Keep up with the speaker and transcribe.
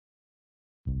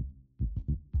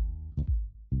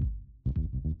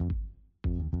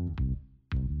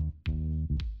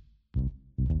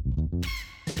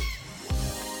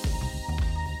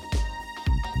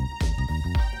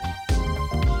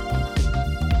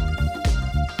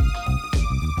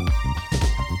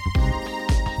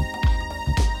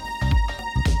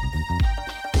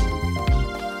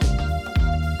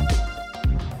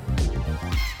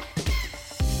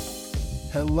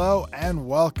Hello and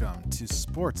welcome to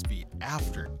Sports Beat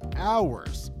After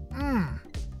Hours.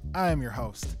 I am your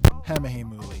host, Hemahe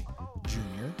Mooley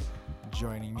Jr.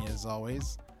 Joining me as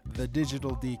always, the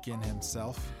digital deacon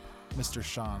himself, Mr.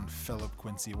 Sean Philip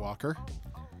Quincy Walker.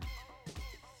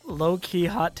 Low-key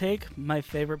hot take, my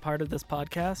favorite part of this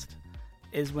podcast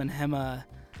is when Hema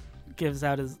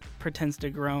pretends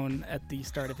to groan at the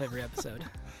start of every episode.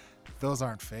 Those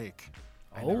aren't fake.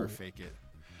 I never fake it.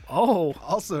 Oh.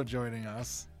 Also joining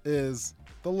us is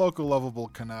the local lovable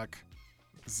Canuck,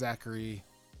 Zachary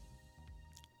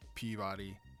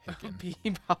Peabody Hicken.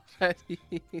 Peabody.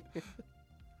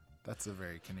 That's a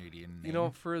very Canadian name. You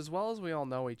know, for as well as we all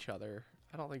know each other,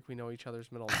 I don't think we know each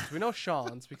other's middle names. We know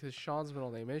Sean's because Sean's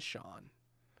middle name is Sean.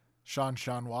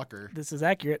 Sean Walker. This is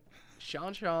accurate.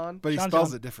 Sean. But he Sean.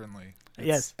 spells it differently.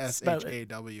 Yes.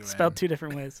 S-H-A-W-N. Spelled two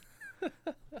different ways.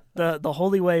 The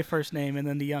Holy Way first name and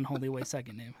then the Unholy Way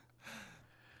second name.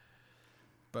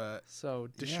 But So,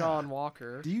 Deshaun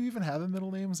Walker. do you even have a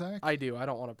middle name, Zach? I do. I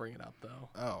don't want to bring it up, though.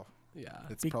 Oh, Yeah.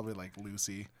 it's probably like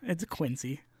Lucy, It's a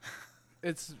Quincy.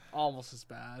 It's almost as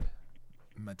bad.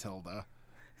 Matilda.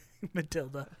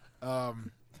 Matilda.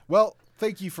 Well,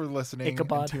 thank you for listening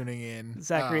Ichabod. and tuning in.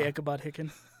 Zachary Ichabod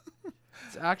Hicken.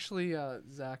 It's actually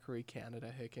Zachary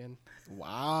Canada Hicken.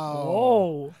 Wow.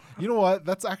 Whoa. You know what?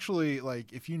 That's actually,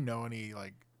 like, if you know any,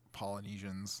 like,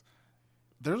 Polynesians,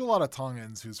 there's a lot of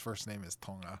Tongans whose first name is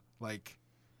Tonga. Like,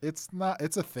 it's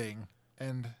a thing.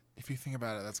 And if you think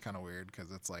about it, that's kind of weird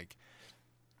because it's like,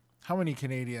 how many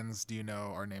Canadians do you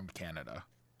know are named Canada?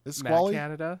 Is Squally? Matt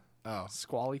Canada. Oh.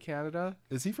 Squally Canada.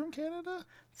 Is he from Canada?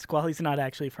 Squally's not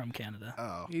actually from Canada.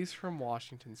 Oh. He's from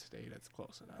Washington State. It's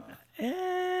close enough.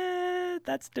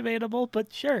 That's debatable,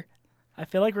 but sure. I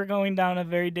feel like we're going down a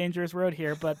very dangerous road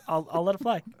here, but I'll let it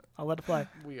fly. I'll let it fly.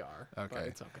 We are. Okay. But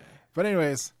it's okay. But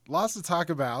anyways, lots to talk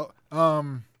about.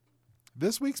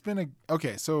 This week's been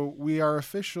okay, so we are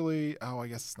officially, I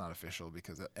guess it's not official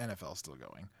because the NFL's still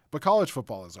going. But college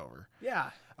football is over. Yeah.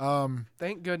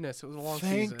 Thank goodness. It was a long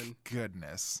Thank season.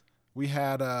 goodness. We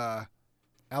had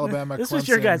Alabama, This Clemson. was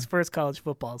your guys' first college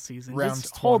football season. Rounds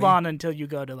Just hold 20. on until you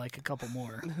go to like a couple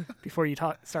more before you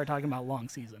start talking about long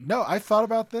season. No, I thought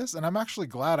about this, and I'm actually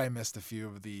glad I missed a few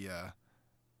of the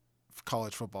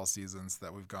college football seasons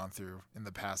that we've gone through in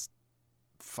the past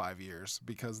 5 years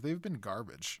because they've been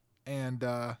garbage. And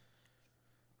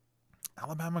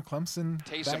Alabama, Clemson.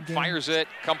 Taysom fires it.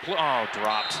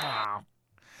 Dropped.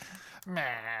 Meh.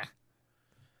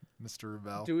 Mr.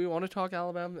 Rubel. Do we want to talk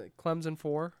Alabama, Clemson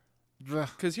 4? Ugh.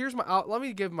 Because here's my. let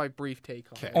me give my brief take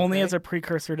on it. Okay. Only okay? as a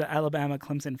precursor to Alabama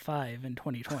Clemson 5 in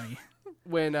 2020.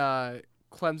 When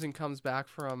Clemson comes back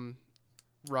from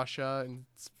Russia and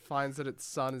finds that its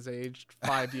son is aged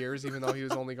 5 years, even though he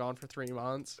was only gone for 3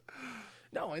 months.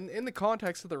 No, in the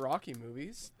context of the Rocky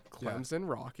movies, Clemson,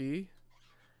 Rocky,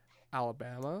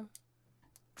 Alabama,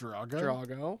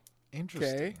 Drago,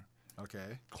 Interesting.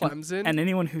 Okay. Clemson. And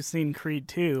anyone who's seen Creed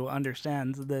 2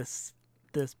 understands this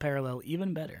parallel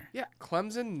even better. Yeah,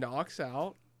 Clemson knocks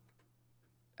out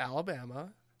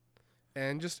Alabama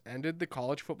and just ended the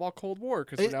college football Cold War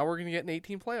because now we're going to get an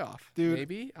 18 playoff. Dude,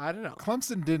 maybe? I don't know.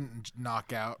 Clemson didn't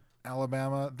knock out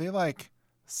Alabama. They,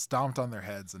 stomped on their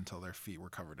heads until their feet were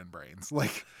covered in brains.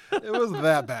 It was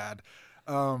that bad.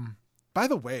 By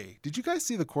the way, did you guys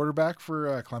see the quarterback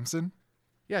for Clemson?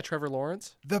 Yeah, Trevor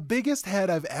Lawrence. The biggest head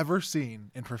I've ever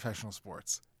seen in professional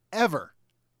sports. Ever.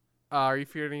 Are you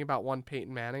fearing about one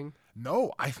Peyton Manning?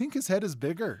 No, I think his head is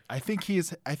bigger. I think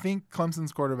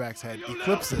Clemson's quarterback's head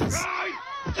eclipses.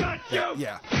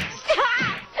 Yeah.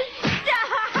 Stop!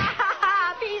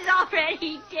 He's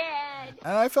already dead.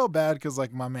 And I felt bad because,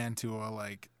 my man Tua,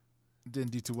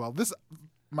 didn't do too well.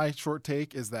 My short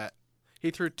take is that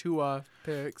He threw 2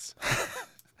 picks.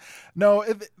 no,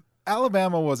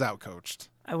 Alabama was outcoached.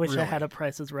 I wish I Really? had a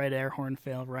Price is Right air horn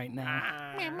fail right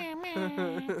now.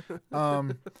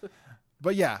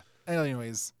 But yeah,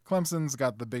 anyways, Clemson's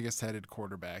got the biggest headed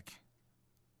quarterback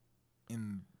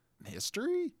in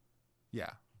history. Yeah,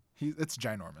 it's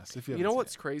ginormous. If you You know haven't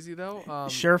what's seen crazy, though?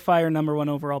 Surefire number 1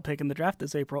 overall pick in the draft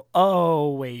this April.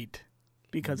 Oh, wait.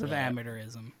 Because of Yeah.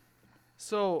 amateurism.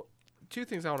 So, 2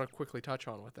 things I want to quickly touch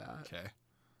on with that. it.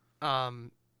 Okay.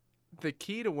 The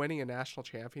key to winning a national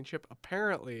championship,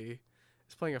 apparently,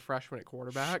 is playing a freshman at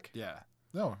quarterback. Yeah.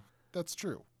 No, that's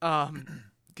true.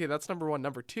 Okay, that's number 1.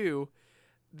 Number 2,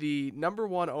 the number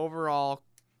 1 overall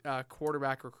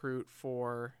quarterback recruit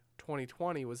for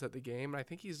 2020 was at the game, and I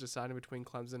think he's deciding between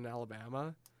Clemson and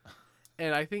Alabama.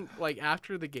 And I think,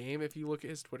 after the game, if you look at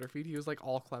his Twitter feed, he was,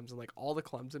 all Clemson. All the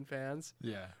Clemson fans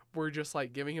Yeah. were just,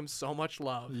 giving him so much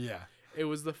love. Yeah. It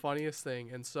was the funniest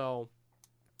thing. And so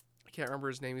can't remember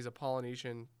his name. He's a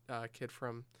Polynesian kid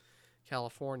from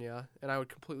California, and I would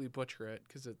completely butcher it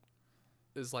because it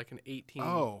is like an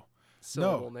 18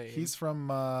 syllable name. He's from.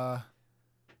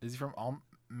 Is he from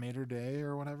Almater Day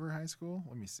or whatever high school?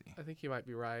 Let me see. I think you might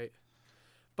be right.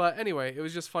 But anyway, it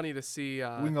was just funny to see.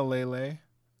 Wingalele.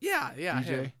 Yeah, DJ.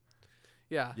 him.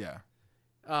 Yeah.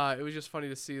 Yeah. It was just funny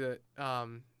to see that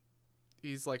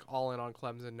he's like all in on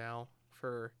Clemson now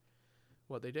for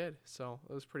what they did. So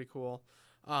it was pretty cool.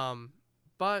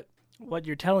 But What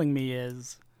you're telling me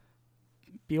is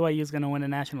BYU is going to win a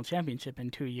national championship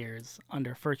in 2 years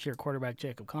under first-year quarterback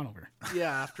Jacob Conover.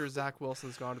 yeah, after Zach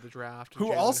Wilson's gone to the draft, and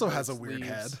Who Jalen also Hurts has a weird leaves.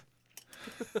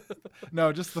 head.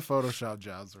 No, just the Photoshop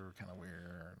jobs are kind of weird.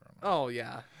 I don't know. Oh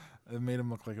yeah. It made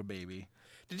him look like a baby.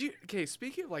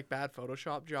 Speaking of like bad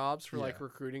Photoshop jobs for like Yeah.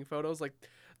 recruiting photos, like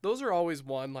those are always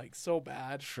like so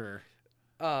bad. Sure.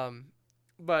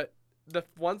 But the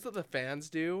ones that the fans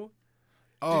do.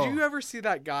 Oh, Did you ever see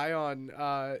that guy on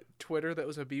Twitter that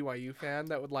was a BYU fan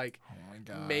that would like oh my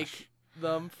gosh. make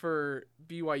them for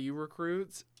BYU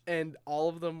recruits, and all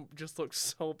of them just look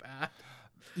so bad.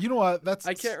 You know what?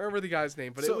 I can't remember the guy's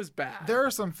name, but So, it was bad. There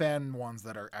are some fan ones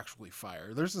that are actually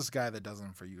fire. There's this guy that does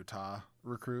them for Utah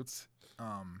recruits.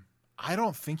 I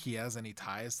don't think he has any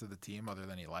ties to the team other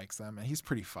than he likes them, and he's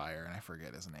pretty fire. And I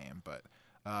forget his name, but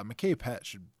McKay Pett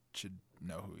should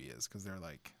know who he is because they're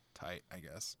like tight, I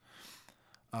guess.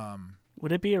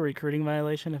 Would it be a recruiting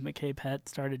violation if McKay Pett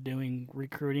started doing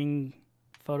recruiting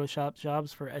Photoshop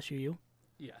jobs for SUU?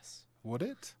 Yes. Would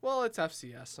it? Well, it's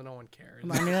FCS, so no one cares.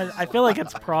 I mean, I feel like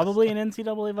it's probably an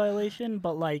NCAA violation,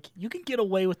 but like you can get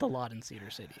away with a lot in Cedar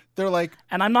City. They're like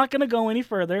And I'm not going to go any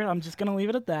further. I'm just going to leave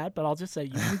it at that. But I'll just say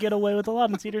you can get away with a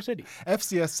lot in Cedar City.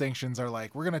 FCS sanctions are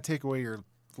like, we're gonna take away your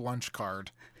lunch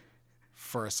card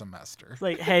for a semester. It's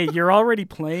like, hey, you're already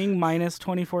playing minus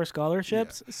 24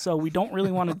 scholarships, so we don't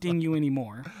really want to ding you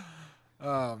anymore.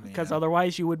 Oh man. Because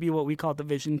otherwise you would be what we call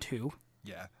Division 2.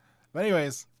 Yeah. But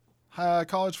anyways,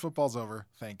 college football's over.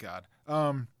 Thank God.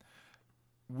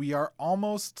 We are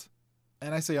almost,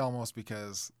 and I say almost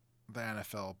because the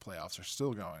NFL playoffs are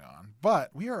still going on,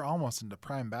 but we are almost into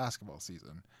prime basketball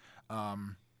season.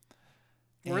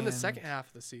 We're in the and- second half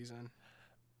of the season.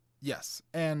 Yes.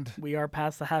 And We are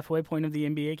past the halfway point of the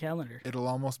NBA calendar. it'll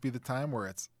almost be the time where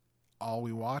it's all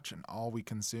we watch and all we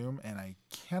consume. And I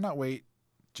cannot wait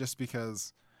just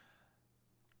because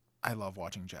I love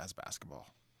watching Jazz basketball.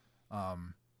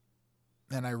 And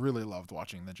I really loved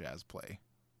watching the Jazz play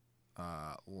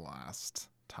last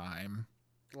time.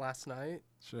 Last night.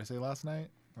 Should I say last night?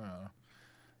 I don't know.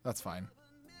 That's fine.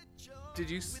 Did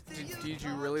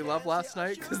you really love last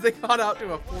night? Because they got out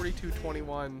to a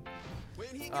 42-21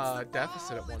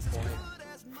 deficit at one point.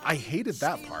 I hated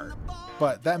that part,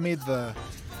 but that made the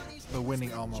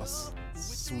winning almost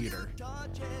sweeter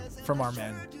from our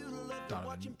man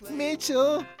Donovan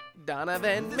Mitchell.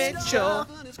 Donovan Mitchell.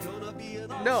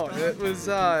 No, it was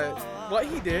what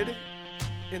he did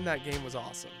in that game was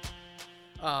awesome.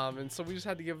 And so we just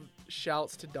had to give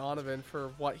shouts to Donovan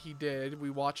for what he did.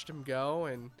 We watched him go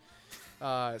and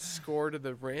score to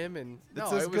the rim, and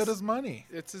It's as good as money.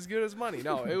 It's as good as money.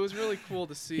 No, it was really cool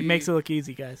to see. He makes it look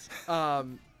easy, guys.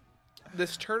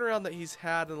 This turnaround that he's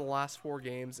had in the last 4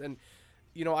 games, and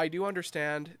I do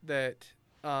understand that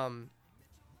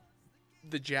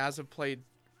the Jazz have played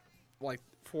like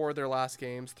 4 of their last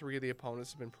games. 3 of the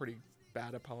opponents have been pretty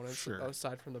bad opponents, Sure.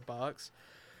 aside from the Bucks.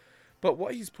 But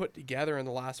what he's put together in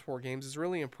the last 4 games is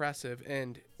really impressive.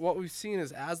 And what we've seen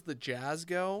is as the Jazz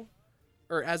go,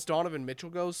 or as Donovan Mitchell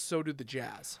goes, so do the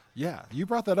Jazz. Yeah, you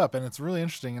brought that up, and it's really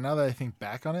interesting. And now that I think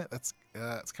back on it, that's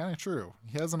kind of true.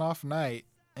 He has an off night,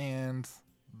 and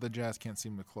the Jazz can't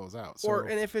seem to close out. So,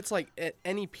 And if it's like at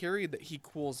any period that he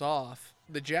cools off,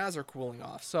 the Jazz are cooling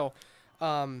off. So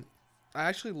I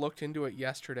actually looked into it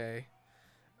yesterday,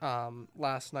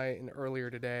 last night and earlier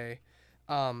today.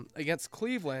 Against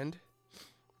Cleveland,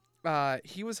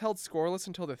 he was held scoreless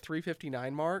until the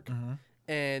 3:59 mark,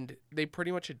 and they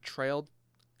pretty much had trailed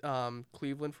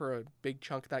Cleveland for a big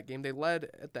chunk of that game. They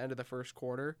led at the end of the first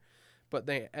quarter, but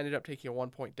they ended up taking a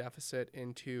 1-point deficit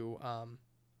into at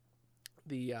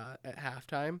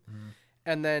halftime.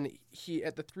 And then he,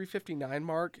 at the 3:59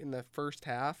 mark in the first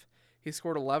half, he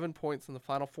scored 11 points in the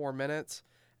final 4 minutes,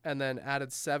 and then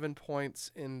added 7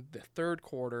 points in the third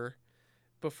quarter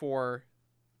before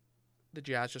the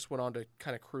Jazz just went on to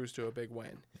kind of cruise to a big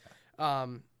win.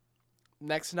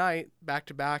 Next night,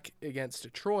 back-to-back against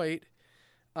Detroit,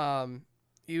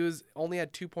 he only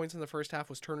had 2 points in the first half,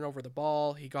 was turning over the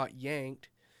ball. He got yanked,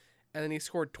 and then he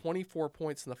scored 24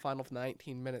 points in the final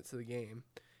 19 minutes of the game.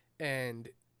 And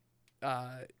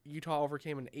Utah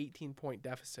overcame an 18-point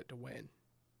deficit to win.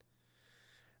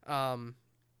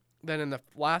 Then in the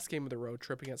last game of the road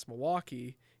trip against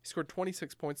Milwaukee, he scored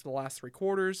 26 points in the last 3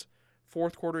 quarters.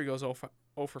 Fourth quarter, he goes 0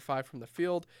 for 5 from the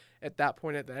field. At that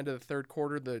point, at the end of the third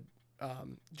quarter, the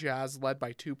Jazz led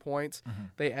by 2 points. Mm-hmm.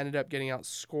 They ended up getting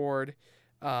outscored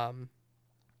 31-16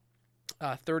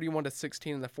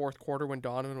 in the fourth quarter when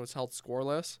Donovan was held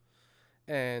scoreless,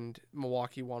 and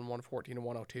Milwaukee won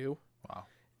 114-102. Wow.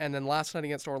 And then last night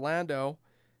against Orlando,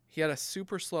 he had a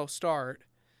super slow start,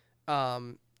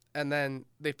 and then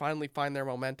they finally find their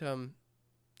momentum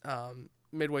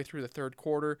midway through the third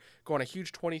quarter, go on a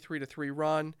huge 23-3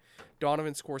 run.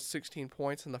 Donovan scores 16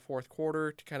 points in the fourth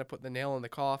quarter to kind of put the nail in the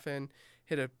coffin,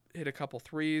 hit a couple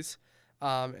threes,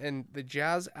 and the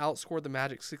Jazz outscored the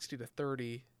Magic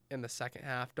 60-30 in the second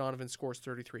half. Donovan scores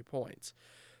 33 points.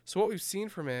 So what we've seen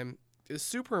from him is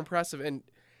super impressive, and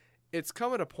it's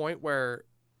come at a point where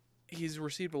he's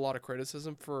received a lot of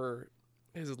criticism for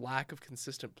his lack of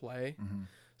consistent play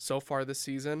so far this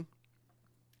season.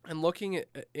 And looking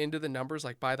into the numbers,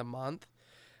 like by the month,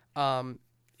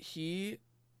 he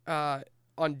on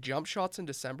jump shots in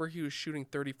December, he was shooting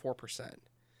 34%.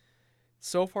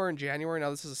 So far in January,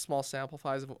 now this is a small sample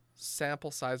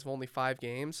size of only 5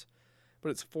 games, but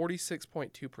it's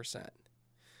 46.2%.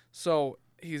 So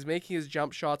he's making his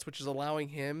jump shots, which is allowing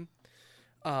him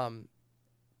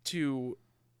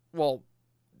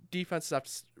defenses have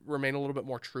to remain a little bit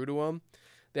more true to him.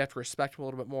 They have to respect him a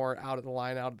little bit more out of the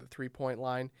line, out of the 3-point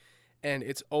line. And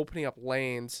it's opening up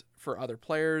lanes for other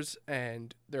players,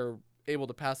 and they're able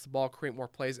to pass the ball, create more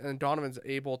plays. And then Donovan's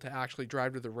able to actually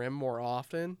drive to the rim more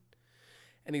often.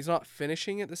 And he's not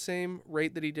finishing at the same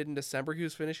rate that he did in December. He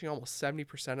was finishing almost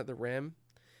 70% at the rim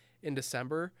in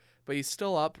December, but he's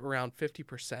still up around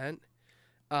 50%.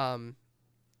 And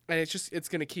it's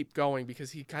going to keep going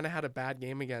because he kind of had a bad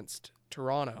game against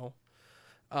Toronto.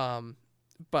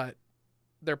 But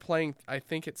they're playing, I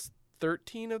think it's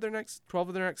 12 of their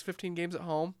next 15 games at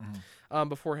home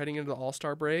before heading into the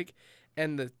All-Star break.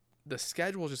 And the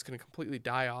schedule is just going to completely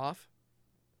die off.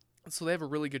 So they have a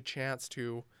really good chance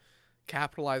to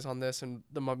capitalize on this and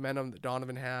the momentum that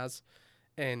Donovan has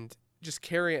and just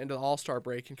carry it into the All-Star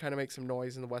break and kind of make some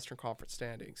noise in the Western Conference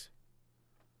standings.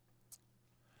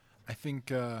 I think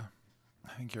you're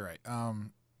right.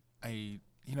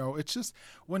 It's just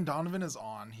when Donovan is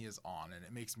on, he is on, and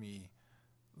it makes me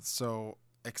so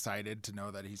excited to know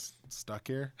that he's stuck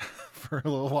here for a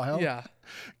little while. Yeah.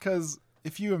 Because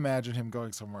if you imagine him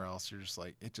going somewhere else, you're just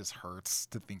like, it just hurts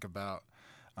to think about.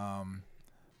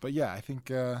 But yeah, I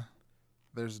think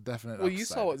there's definite upside. You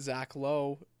saw what Zach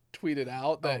Lowe tweeted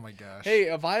out that, oh my gosh, hey,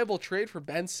 a viable trade for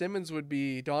Ben Simmons would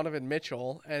be Donovan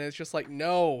Mitchell, and it's just like,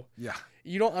 no, yeah,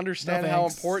 you don't understand how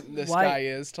important this guy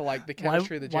is to like the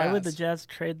chemistry of the Jazz. Why would the Jazz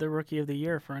trade the Rookie of the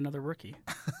Year for another rookie?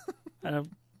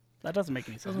 That doesn't make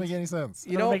any sense. Doesn't make any sense.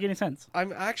 Doesn't make any sense.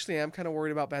 I'm kind of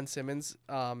worried about Ben Simmons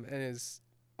and his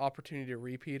opportunity to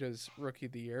repeat as Rookie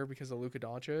of the Year because of Luka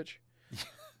Doncic.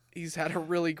 He's had a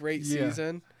really great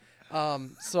season.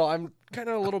 So I'm kind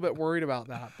of a little bit worried about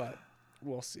that, but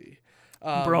we'll see.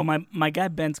 Bro, my guy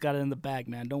Ben's got it in the bag,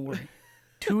 man. Don't worry.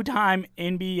 2-time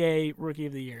NBA Rookie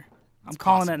of the Year. I'm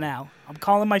calling it now. I'm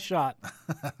calling my shot.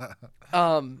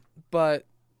 But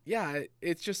yeah,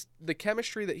 it's just the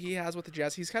chemistry that he has with the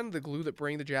Jazz. He's kind of the glue that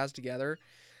bring the Jazz together.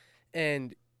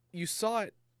 And you saw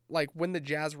it like when the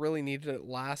Jazz really needed it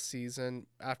last season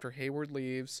after Hayward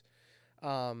leaves. They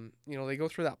go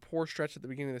through that poor stretch at the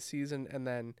beginning of the season, and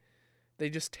then they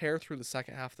just tear through the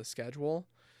second half of the schedule.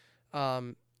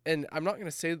 And I'm not going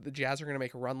to say that the Jazz are going to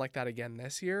make a run like that again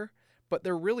this year, but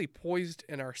they're really poised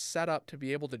and are set up to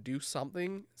be able to do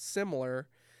something similar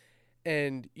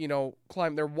and,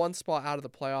 climb. They're one spot out of the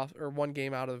playoff, or one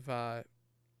game out of the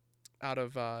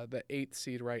 8th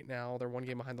seed right now. They're one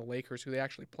game behind the Lakers, who they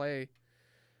actually play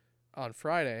on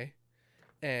Friday.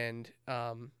 And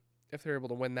if they're able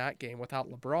to win that game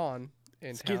without LeBron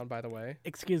in town, by the way.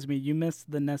 Excuse me, you missed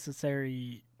the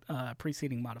necessary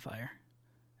preceding modifier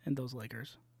in those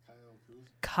Lakers.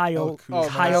 Kyle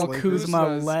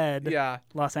Kuzma led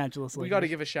Los Angeles Lakers. We got to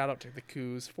give a shout out to the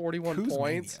Kuz. 41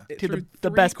 points. To the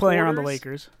best player on the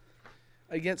Lakers.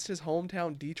 Against his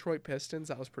hometown Detroit Pistons.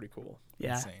 That was pretty cool.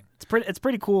 Yeah. Insane. It's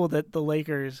pretty cool that the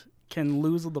Lakers can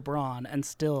lose LeBron and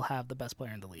still have the best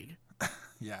player in the league.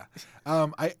 Yeah.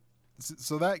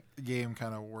 So that game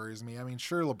kind of worries me. I mean,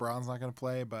 sure, LeBron's not going to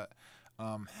play, but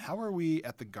how are we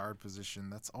at the guard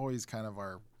position? That's always kind of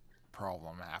our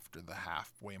problem after the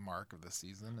halfway mark of the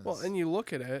season. Well, and you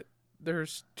look at it,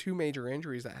 there's 2 major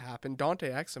injuries that happened.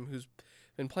 Dante Exum, who's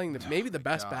been playing maybe the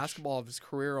best basketball of his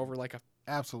career over like a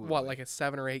Absolutely. what, like a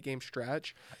 7 or 8 game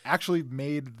stretch. Actually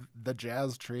made the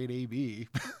Jazz trade AB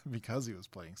because he was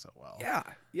playing so well.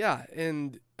 Yeah.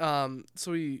 And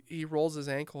so he rolls his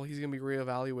ankle. He's going to be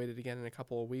reevaluated again in a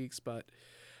couple of weeks. But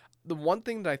the one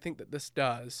thing that I think that this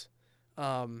does,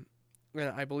 and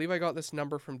I believe I got this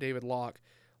number from David Locke,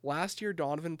 last year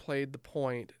Donovan played the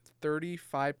point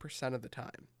 35% of the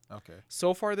time. Okay.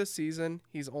 So far this season,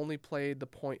 he's only played the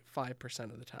 0.5%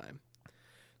 of the time.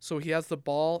 So he has the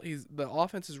ball. The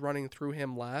offense is running through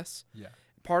him less. Yeah.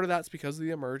 Part of that's because of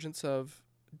the emergence of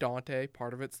Dante.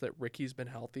 Part of it's that Ricky's been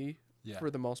healthy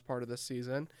for the most part of this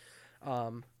season.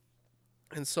 And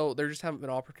so there just haven't been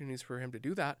opportunities for him to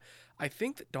do that. I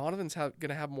think that Donovan's going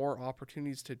to have more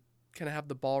opportunities to kind of have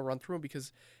the ball run through him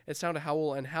because it's down to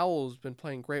Howell, and Howell's been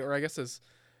playing great, or I guess as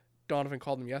Donovan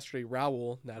called him yesterday,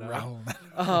 Raul Neto.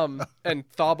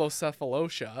 And Thabo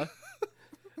Cephalosha.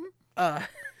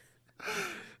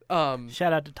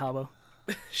 Shout out to Thabo.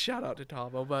 Shout out to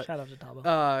Thabo. But shout out to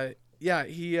Thabo.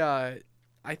 he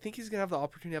I think he's gonna have the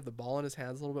opportunity to have the ball in his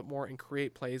hands a little bit more and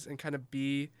create plays and kind of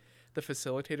be the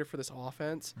facilitator for this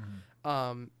offense.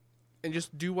 And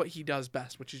just do what he does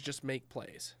best, which is just make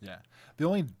plays. Yeah. The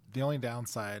only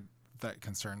downside that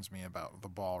concerns me about the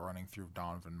ball running through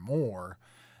Donovan more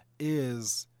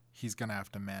is he's going to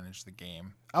have to manage the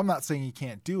game. I'm not saying he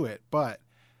can't do it, but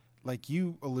like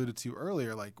you alluded to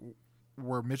earlier, like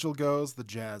where Mitchell goes, the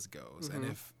Jazz goes. And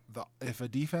if a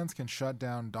defense can shut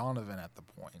down Donovan at the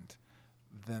point,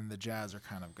 then the Jazz are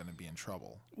kind of going to be in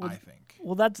trouble, I think.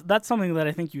 Well, that's something that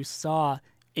I think you saw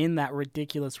in that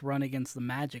ridiculous run against the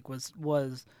Magic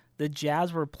was the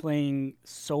Jazz were playing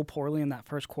so poorly in that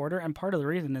first quarter, and part of the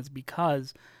reason is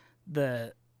because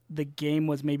the game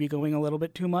was maybe going a little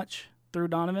bit too much through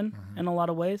Donovan in a lot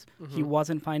of ways. He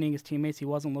wasn't finding his teammates, he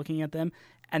wasn't looking at them,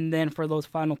 and then for those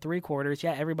final 3 quarters,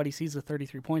 everybody sees the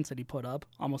 33 points that he put up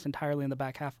almost entirely in the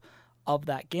back half of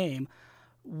that game.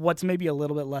 What's maybe a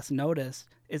little bit less noticed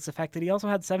is the fact that he also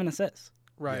had 7 assists.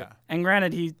 Right. Yeah. And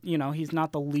granted, he's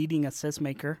not the leading assist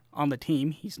maker on the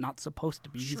team. He's not supposed to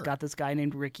be. Sure. He's got this guy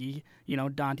named Ricky,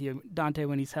 Dante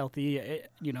when he's healthy,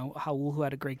 Howell, who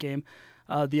had a great game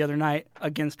the other night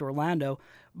against Orlando.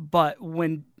 But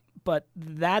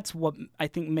that's what I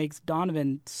think makes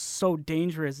Donovan so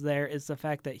dangerous there is the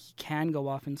fact that he can go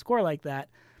off and score like that.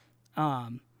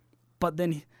 But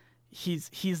then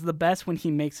he's the best when he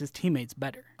makes his teammates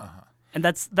better. And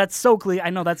that's so cliche. I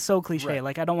know that's so cliche. Right.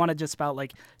 Like I don't want to just spout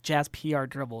like Jazz PR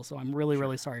dribble, so I'm really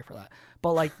really sorry for that.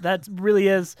 But like that really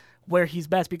is where he's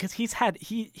best because he's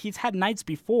had nights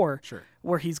before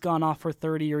where he's gone off for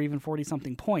 30 or even 40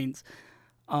 something points,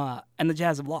 and the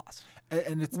Jazz have lost.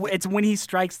 And it's when he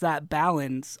strikes that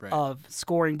balance of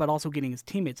scoring but also getting his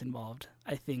teammates involved,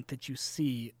 I think that you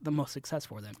see the most success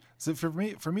for them. So for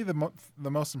me, the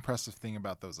most impressive thing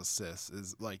about those assists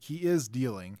is like he is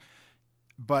dealing,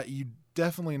 but you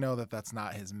definitely know that that's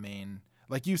not his main.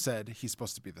 Like you said, he's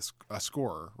supposed to be a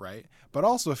scorer, right? But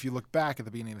also, if you look back at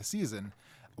the beginning of the season,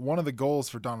 one of the goals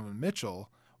for Donovan Mitchell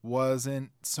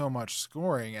wasn't so much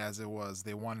scoring as it was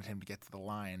they wanted him to get to the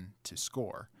line to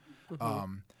score.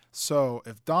 So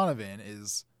if Donovan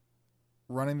is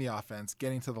running the offense,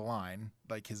 getting to the line,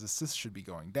 like his assists should be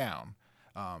going down.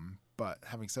 But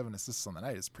having 7 assists on the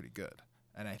night is pretty good.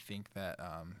 And I think that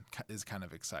is kind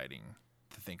of exciting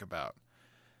to think about,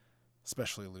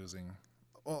 especially losing.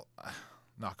 Well,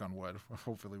 knock on wood.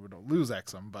 Hopefully we don't lose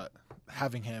Exum, but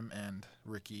having him and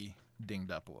Ricky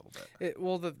dinged up a little bit.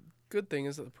 The good thing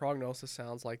is that the prognosis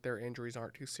sounds like their injuries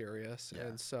aren't too serious.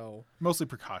 And so mostly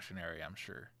precautionary, I'm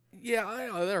sure. Yeah, I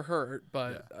know they're hurt,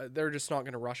 but they're just not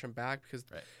going to rush him back because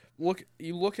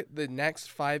you look at the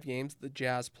next 5 games the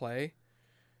Jazz play: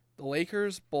 the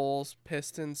Lakers, Bulls,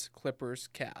 Pistons, Clippers,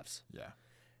 Cavs. Yeah,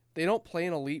 they don't play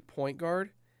an elite point guard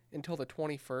until the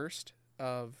 21st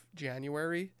of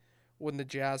January when the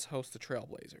Jazz host the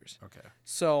Trailblazers. Okay.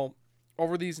 So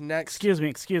over these next...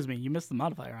 Excuse me. You missed the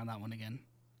modifier on that one again.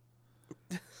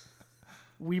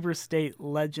 Weber State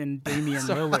legend Damian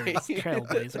Lillard's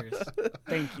Trailblazers.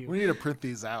 Thank you. We need to print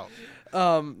these out.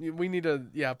 We need to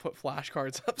put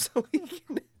flashcards up so we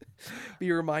can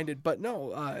be reminded. But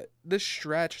no, this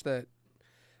stretch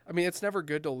it's never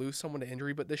good to lose someone to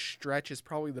injury, but this stretch is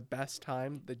probably the best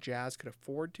time the Jazz could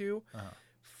afford to.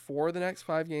 For the next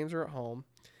 5 games are at home.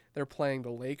 They're playing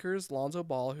the Lakers, Lonzo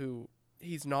Ball, who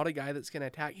he's not a guy that's going to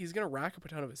attack. He's going to rack up a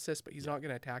ton of assists, but he's not going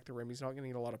to attack the rim. He's not going to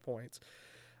get a lot of points.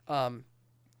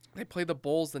 They play the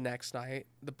Bulls the next night.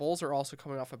 The Bulls are also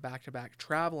coming off a back-to-back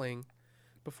traveling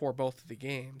before both of the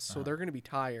games, so they're going to be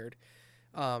tired.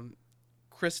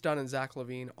 Chris Dunn and Zach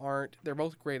LaVine they're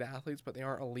both great athletes, but they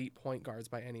aren't elite point guards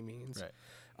by any means.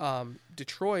 Right.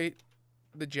 Detroit,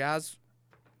 the Jazz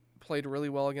played really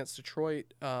well against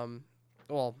Detroit.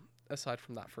 Well, aside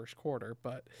from that first quarter,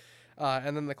 but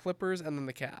and then the Clippers and then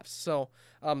the Cavs. So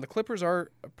the Clippers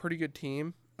are a pretty good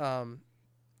team, and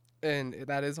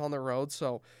that is on the road.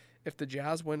 So if the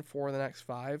Jazz win 4 of the next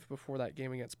 5 before that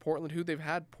game against Portland, who they've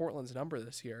had Portland's number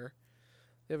this year,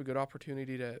 they have a good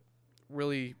opportunity to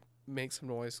really make some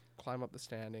noise, climb up the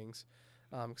standings,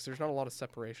 because there's not a lot of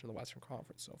separation in the Western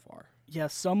Conference so far. Yeah,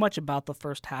 so much about the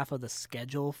first half of the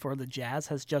schedule for the Jazz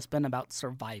has just been about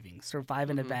survive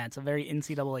in advance, a very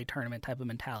NCAA tournament type of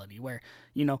mentality where,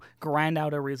 grind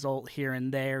out a result here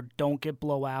and there, don't get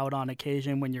blow out on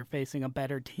occasion when you're facing a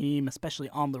better team, especially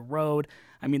on the road.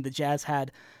 I mean, the Jazz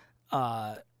had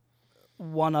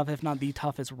one of, if not the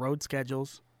toughest road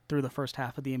schedules through the first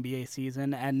half of the NBA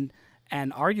season, and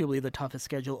arguably the toughest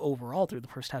schedule overall through the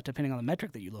first half, depending on the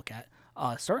metric that you look at.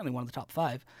 Certainly one of the top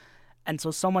 5. And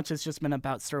so much has just been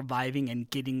about surviving and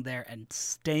getting there and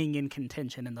staying in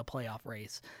contention in the playoff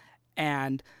race.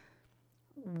 And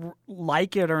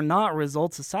like it or not,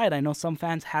 results aside, I know some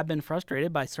fans have been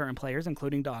frustrated by certain players,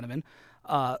 including Donovan.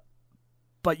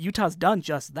 But Utah's done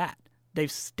just that.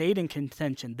 They've stayed in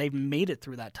contention. They've made it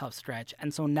through that tough stretch.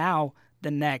 And so now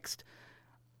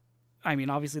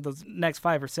obviously those next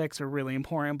 5 or 6 are really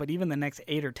important, but even the next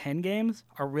 8 or 10 games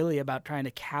are really about trying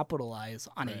to capitalize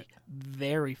on a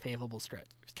very favorable stretch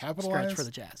for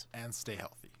the Jazz. And stay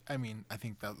healthy. I mean, I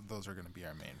think that those are going to be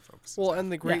our main focuses. Well,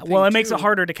 and the great thing it makes it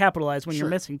harder to capitalize when you're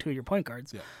missing 2 of your point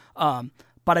guards. Yeah.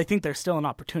 But I think there's still an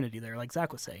opportunity there, like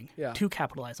Zach was saying, Yeah. to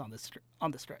capitalize on the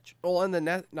stretch. Well, and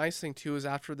the nice thing, too, is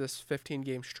after this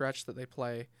 15-game stretch that they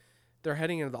play, they're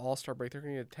heading into the All-Star break. They're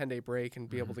going to get a 10-day break and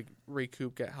be able to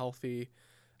recoup, get healthy,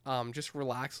 just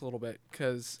relax a little bit.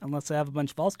 Unless they have a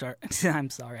bunch of All-Star. I'm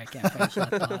sorry, I can't finish that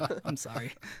thought. I'm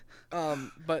sorry.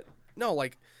 But, no,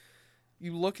 like,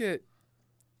 you look at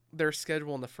their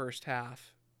schedule in the first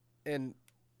half, and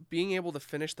being able to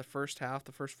finish the first half,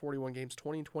 the first 41 games,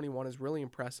 20 and 21 is really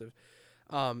impressive.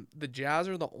 The Jazz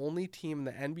are the only team in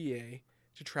the NBA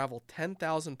to travel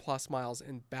 10,000-plus miles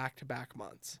in back-to-back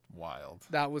months. Wild.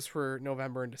 That was for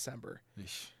November and December.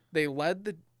 Eesh. They led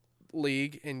the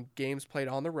league in games played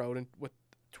on the road with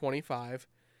 25.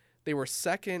 They were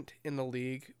second in the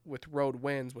league with road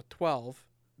wins with 12.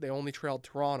 They only trailed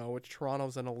Toronto, which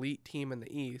Toronto's an elite team in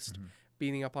the East,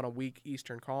 beating up on a weak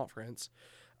Eastern Conference.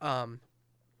 And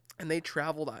they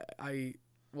traveled, I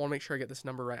want to make sure I get this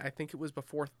number right. I think it was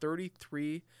before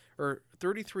 33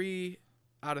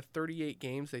 out of 38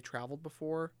 games they traveled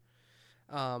before.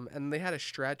 And they had a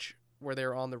stretch where they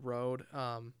were on the road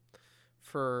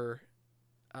for,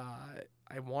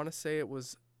 I want to say it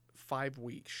was 5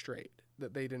 weeks straight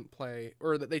that they didn't play,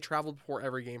 or that they traveled before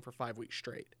every game for 5 weeks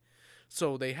straight.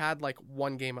 So they had like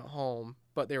 1 game at home,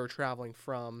 but they were traveling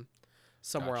from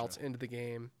somewhere else into the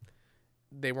game.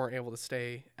 They weren't able to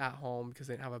stay at home because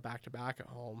they didn't have a back-to-back at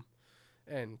home,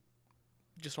 and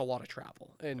just a lot of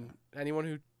travel. And anyone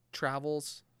who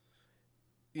travels,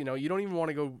 you don't even want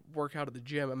to go work out at the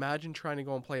gym. Imagine trying to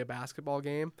go and play a basketball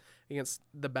game against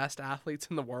the best athletes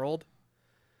in the world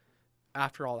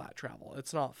after all that travel.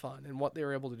 It's not fun, and what they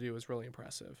were able to do is really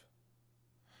impressive.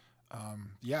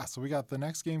 So we got the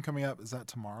next game coming up. Is that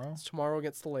tomorrow? It's tomorrow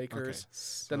against the Lakers.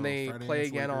 Okay. Then they Friday play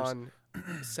against the again Lakers. on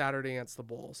Saturday against the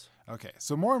Bulls. Okay,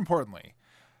 so more importantly,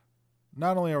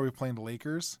 not only are we playing the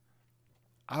Lakers,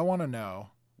 I want to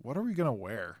know, what are we going to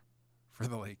wear for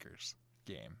the Lakers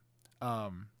game?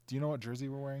 Do you know what jersey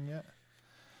we're wearing yet?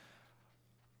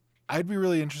 I'd be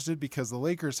really interested because the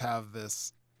Lakers have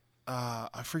this,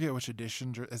 I forget which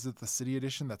edition. Is it the City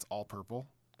Edition that's all purple?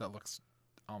 That looks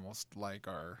almost like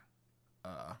our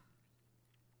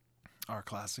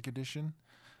Classic Edition.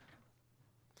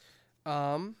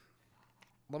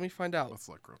 Let me find out. Let's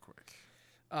look real quick.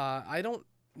 I don't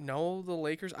know the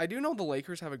Lakers. I do know the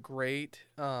Lakers have a great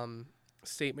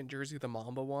statement jersey, the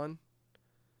Mamba one.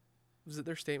 Was it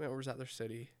their statement or was that their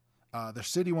city? Their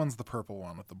city one's the purple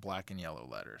one with the black and yellow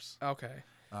letters. Okay.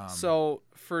 So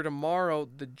for tomorrow,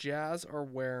 the Jazz are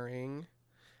wearing,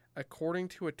 according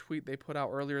to a tweet they put out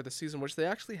earlier this season, which they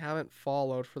actually haven't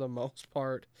followed for the most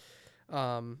part,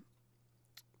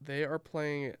 they are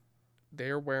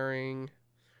wearing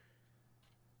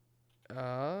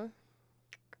it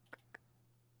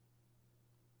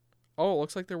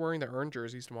looks like they're wearing the Earn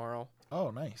jerseys tomorrow.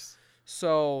 Oh, nice.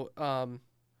 So, and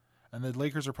the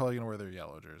Lakers are probably going to wear their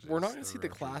yellow jerseys. we're not going to see the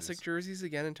road classic jerseys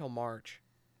again until March.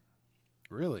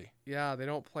 Really? Yeah, they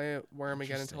don't wear them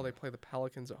again until they play the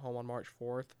Pelicans at home on March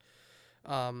 4th.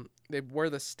 They wear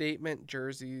the statement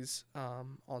jerseys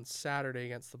on Saturday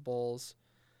against the Bulls.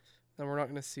 Then we're not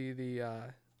going to see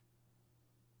the.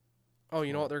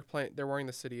 You know what they're playing? They're wearing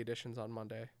the City Editions on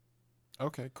Monday.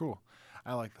 Okay, cool.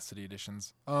 I like the city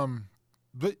editions.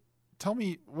 But tell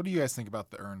me, what do you guys think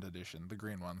about the earned edition, the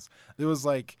green ones? It was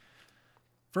like,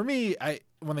 for me,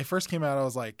 when they first came out, I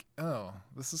was like, oh,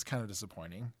 this is kind of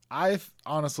disappointing. I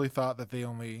honestly thought that they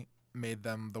only made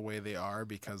them the way they are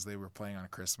because they were playing on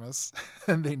Christmas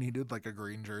and they needed like a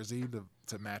green jersey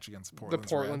to match against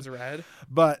Portland's red.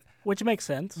 But Which makes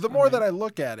sense. the more that I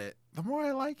look at it, the more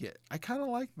I like it. I kind of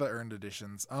like the earned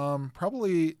editions.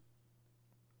 Probably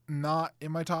not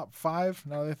in my top 5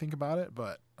 now that I think about it,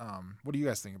 but what do you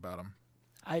guys think about them?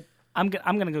 I'm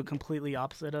gonna go completely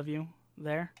opposite of you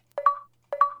there.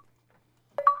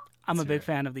 I'm a big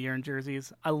fan of the earned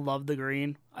jerseys. I love the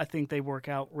green. I think they work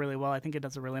out really well. I think it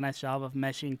does a really nice job of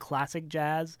meshing classic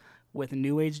jazz with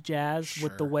new age jazz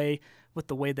with the way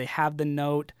they have the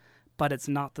note, but it's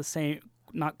not the same,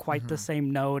 not quite the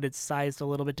same note. It's sized a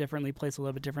little bit differently, placed a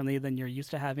little bit differently than you're used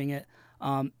to having it.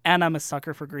 And I'm a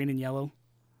sucker for green and yellow.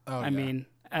 I mean,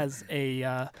 as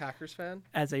a Packers fan,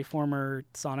 as a former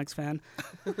Sonics fan,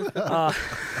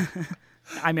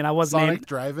 I mean, I was Sonic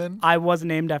Drive-In. I was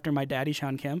named after my daddy,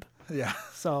 Sean Kemp. Yeah.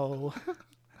 So,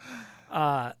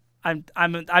 I'm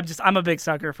a big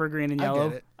sucker for green and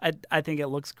yellow. I think it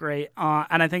looks great,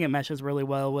 and I think it meshes really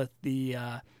well with the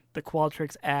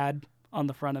Qualtrics ad on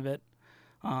the front of it.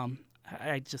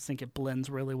 I just think it blends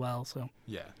really well. So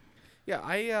Yeah.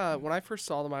 I when I first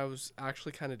saw them, I was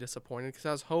actually kind of disappointed because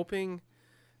I was hoping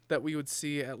that we would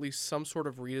see at least some sort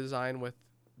of redesign with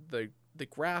the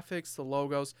graphics, the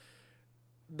logos,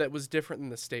 that was different than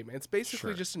the statement. It's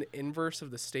basically just an inverse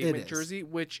of the statement jersey,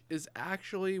 which is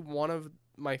actually one of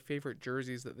my favorite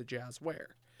jerseys that the Jazz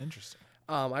wear. Interesting.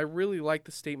 I really like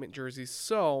the statement jerseys,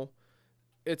 so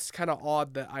it's kind of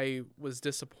odd that I was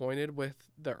disappointed with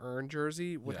the earned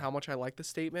jersey with how much I like the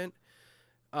statement.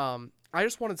 I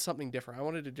just wanted something different. I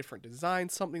wanted a different design,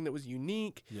 something that was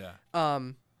unique. Yeah.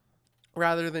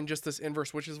 Rather than just this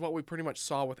inverse, which is what we pretty much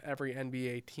saw with every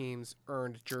NBA team's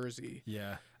earned jersey.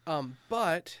 Yeah.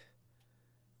 But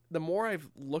the more I've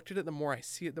looked at it, the more I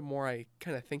see it, the more I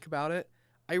kind of think about it.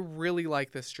 I really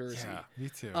like this jersey. Yeah, me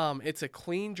too. It's a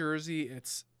clean jersey.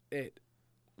 It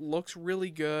looks really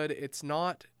good. It's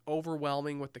not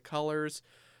overwhelming with the colors.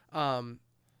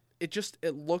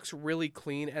 It looks really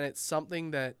clean, and it's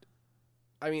something that,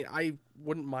 I mean, I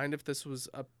wouldn't mind if this was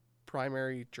a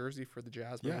primary jersey for the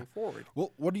Jazz moving forward.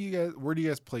 Well, where do you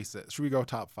guys place it? Should we go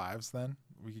top 5s then?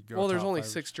 We could go. Well, there's top only 5s.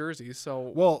 6 jerseys,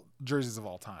 so. Well, jerseys of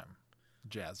all time,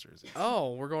 Jazz jerseys.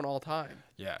 Oh, we're going all time.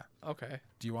 Yeah. Okay.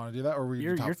 Do you want to do that, or were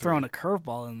you're throwing a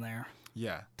curveball in there.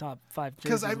 Yeah. Top 5 jerseys.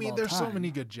 Because I mean, of all there's so time.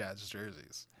 many good Jazz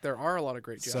jerseys. There are a lot of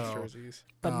great Jazz jerseys,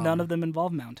 but none of them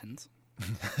involve mountains.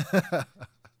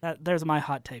 There's my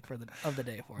hot take of the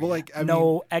day for you. Well, like, I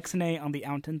no X-nay on the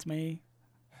Outons, may.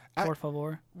 Por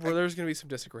favor. Well, there's going to be some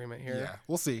disagreement here. Yeah,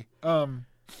 we'll see.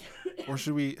 Or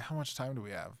should we? How much time do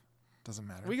we have? Doesn't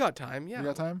matter. We got time. Yeah. We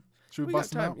got time. Should we We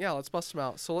bust got them time. out? Yeah, let's bust them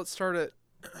out. So let's start at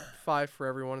 5 for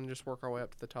everyone and just work our way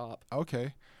up to the top.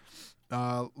 Okay.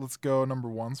 Let's go number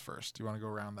 1s first. Do you want to go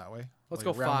around that way? Let's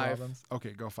Like go round 5. robins?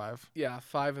 Okay, go 5. Yeah,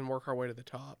 5 and work our way to the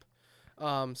top.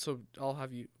 So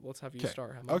let's have you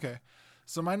start. Hemant. Okay.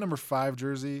 So my number 5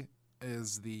 jersey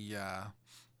is the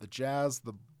Jazz,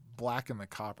 the black and the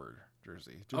copper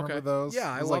jersey. Do you remember those?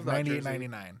 Yeah, I it was love like that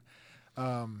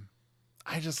 $98.99.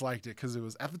 I just liked it because it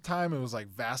was, at the time, it was like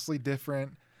vastly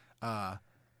different. The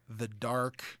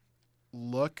dark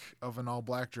look of an all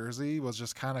black jersey was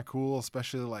just kind of cool,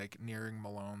 especially like nearing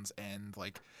Malone's end.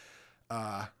 Like,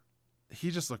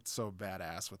 he just looked so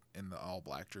badass in the all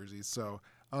black jerseys. So,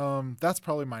 that's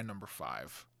probably my number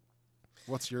 5.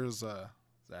 What's yours,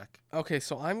 Zach? Okay,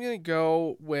 so I'm going to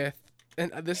go with,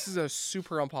 and this is a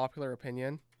super unpopular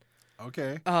opinion.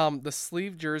 Okay. The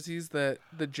sleeve jerseys that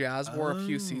the Jazz wore a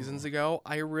few seasons ago,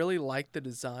 I really liked the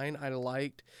design. I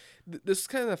liked this is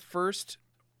kind of the first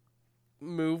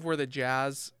move where the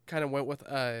Jazz kind of went with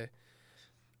a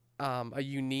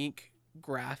unique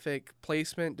graphic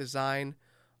placement design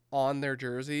on their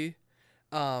jersey.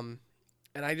 And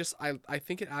I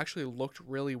think it actually looked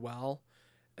really well.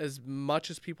 As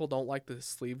much as people don't like the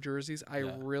sleeve jerseys, I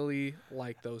really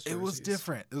like those jerseys. It was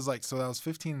different. It was like, so that was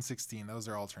 15 and 16. Those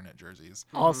are alternate jerseys.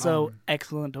 Also,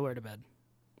 excellent to wear to bed.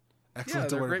 Excellent Yeah,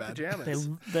 to they're wear great bed. pajamas.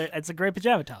 It's a great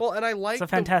pajama top. Well, and I like a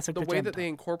fantastic the way pajama that they top.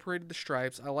 incorporated the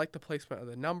stripes. I like the placement of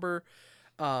the number.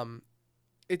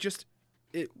 It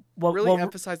Well, really well,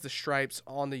 emphasized the stripes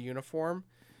on the uniform,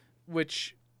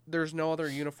 which there's no other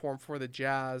uniform for the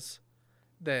Jazz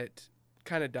that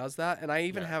kind of does that. And I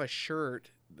even have a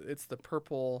shirt. It's the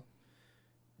purple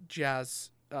Jazz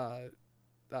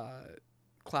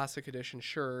classic edition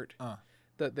shirt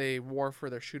that they wore for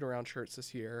their shoot around shirts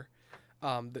this year.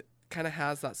 That kind of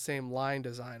has that same line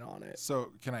design on it.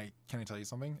 So can I tell you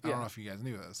something? I Yeah. don't know if you guys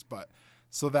knew this, but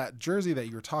so that jersey that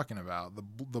you were talking about,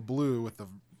 the blue with the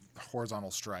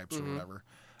horizontal stripes or whatever,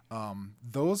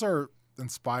 those are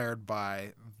inspired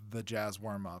by the Jazz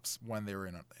warm-ups when they were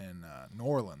in New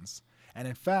Orleans. And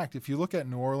in fact, if you look at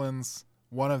New Orleans,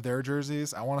 one of their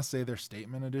jerseys, I want to say their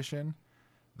statement edition,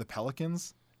 the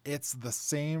Pelicans, it's the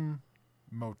same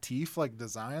motif, like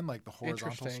design, like the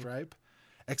horizontal Interesting. stripe,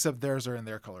 except theirs are in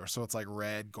their color. So it's like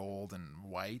red, gold, and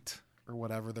white or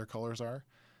whatever their colors are.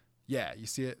 Yeah, you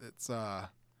see it. It's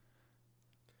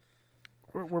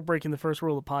We're breaking the first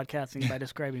rule of podcasting by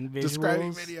describing visuals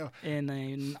describing video. in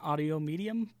an audio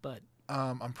medium, but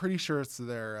I'm pretty sure it's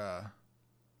their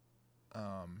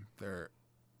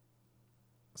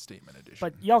statement edition.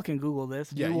 but y'all can Google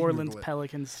this. Yeah, you New can Orleans Google it.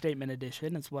 Pelicans Statement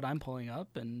Edition. It's what I'm pulling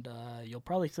up, and you'll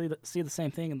probably see the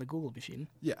same thing in the Google machine.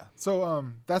 Yeah, so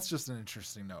that's just an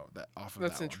interesting note that off of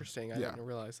That's that one. interesting. I Yeah. didn't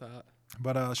realize that.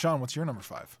 But Sean, what's your number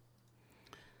 5?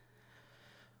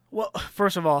 Well,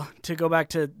 first of all, to go back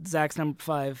to Zach's number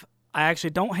 5, I actually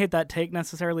don't hate that take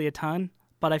necessarily a ton,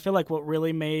 but I feel like what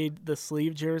really made the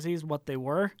sleeve jerseys what they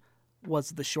were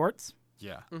was the shorts.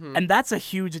 Yeah. And that's a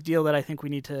huge deal that I think we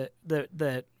need to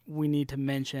that we need to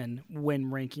mention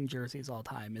when ranking jerseys all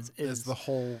time Is the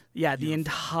whole the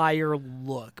entire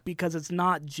look, because it's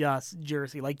not just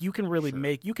jersey. Like you can really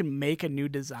make a new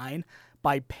design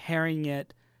by pairing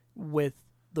it with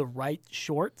the right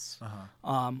shorts,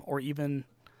 or even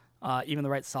the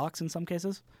right socks in some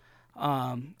cases,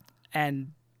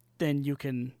 and then you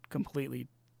can completely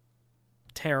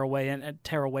tear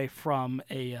away from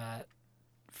a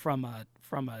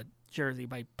jersey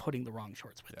by putting the wrong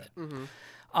shorts with it.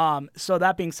 So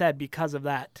that being said, because of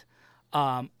that,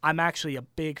 I'm actually a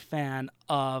big fan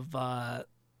of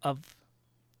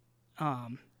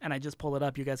and I just pulled it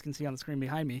up. You guys can see on the screen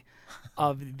behind me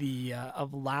of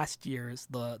last year's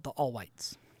the all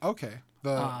whites. Okay.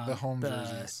 The home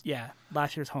jerseys. Yeah,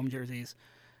 last year's home jerseys.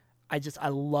 I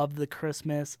love the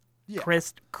Christmas, Yeah.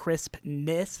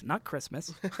 crispness, not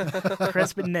Christmas,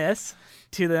 crispness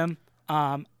to them.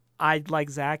 I, like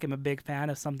Zach, am a big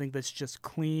fan of something that's just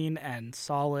clean and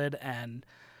solid and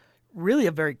really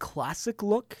a very classic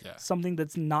look. Yeah. Something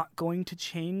that's not going to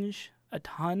change a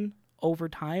ton over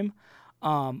time.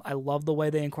 I love the way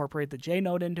they incorporate the J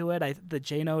note into it. The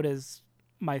J note is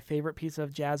my favorite piece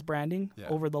of Jazz branding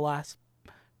over the last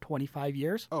 25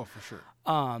 years. Oh, for sure.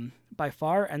 By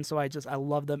far. And so I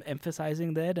love them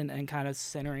emphasizing that and kind of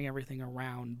centering everything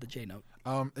around the J note.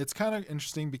 It's kind of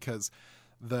interesting because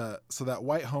that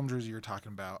white home jersey you're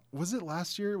talking about, was it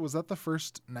last year? Was that the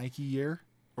first Nike year,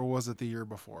 or was it the year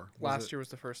before? Last year was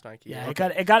the first Nike. Yeah, year.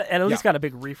 it got at least got a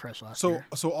big refresh last year.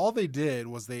 So all they did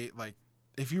was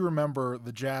if you remember,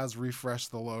 the Jazz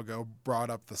refreshed the logo, brought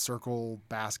up the circle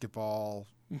basketball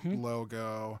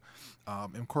logo,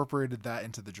 incorporated that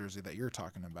into the jersey that you're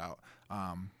talking about.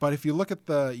 But if you look at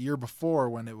the year before,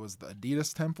 when it was the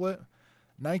Adidas template,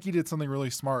 Nike did something really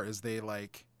smart. Is they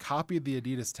copied the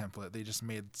Adidas template. They just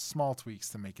made small tweaks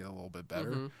to make it a little bit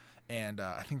better. And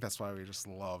I think that's why we just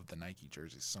love the Nike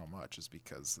jerseys so much, is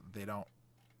because they don't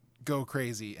go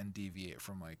crazy and deviate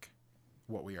from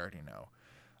what we already know.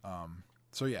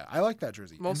 So yeah, I like that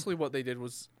jersey. Mostly what they did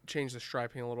was change the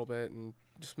striping a little bit and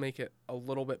just make it a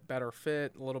little bit better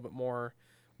fit, a little bit more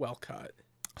well cut.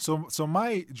 So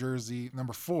my jersey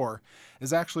number 4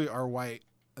 is actually our white,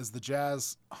 is the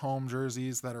Jazz home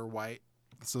jerseys that are white.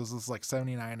 So this is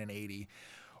 79 and 80,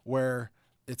 where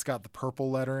it's got the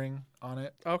purple lettering on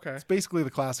it. Okay. It's basically the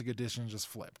classic edition just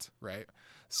flipped, right?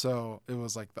 So it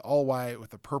was the all white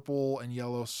with the purple and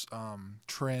yellow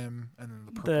trim, and then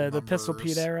the purple the Pistol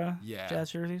numbers. Pete era Yeah.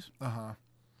 Jazz jerseys. And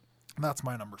that's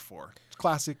my number 4. It's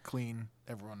classic, clean.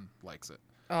 Everyone likes it.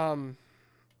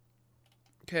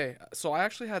 Okay, so I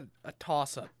actually had a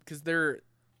toss-up because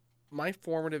my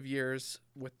formative years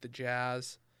with the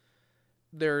Jazz,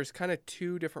 there's kind of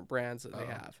 2 different brands that they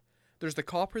have. There's the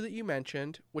copper that you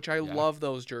mentioned, which I love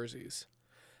those jerseys.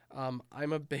 I'm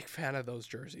a big fan of those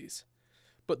jerseys.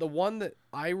 But the one that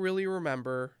I really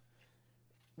remember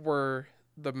were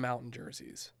the Mountain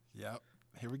jerseys. Yep.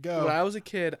 Here we go. When I was a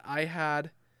kid, I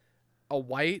had a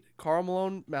white Karl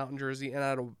Malone Mountain jersey and I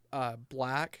had a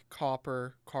black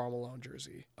copper Karl Malone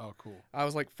jersey. Oh, cool. I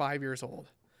was 5 years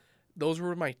old. Those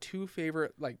were my 2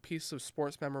 favorite pieces of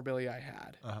sports memorabilia I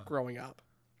had growing up.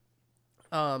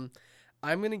 I'm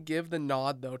gonna give the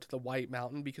nod though to the White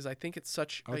Mountain because I think it's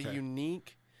such a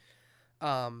unique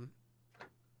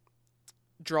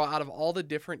draw out of all the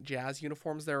different Jazz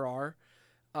uniforms there are.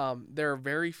 There are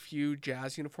very few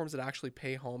Jazz uniforms that actually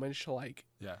pay homage to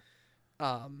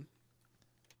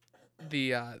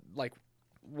the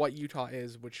what Utah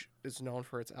is, which is known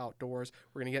for its outdoors.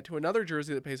 We're going to get to another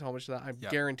jersey that pays homage to that. I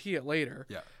guarantee it later.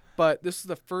 Yeah. But this is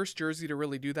the first jersey to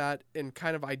really do that and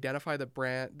kind of identify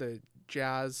the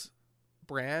Jazz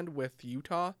brand with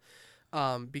Utah.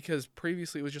 Because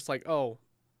previously it was just like, oh,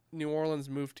 New Orleans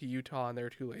moved to Utah and they were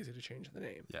too lazy to change the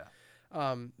name.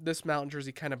 Yeah. This mountain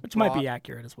jersey kind of Which might be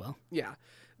accurate as well. Yeah.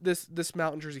 This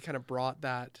mountain jersey kind of brought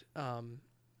that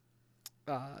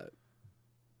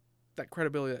that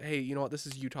credibility that, hey, you know what, this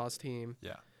is Utah's team.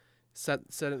 Yeah. Set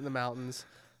it in the mountains.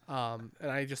 And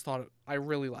I just thought I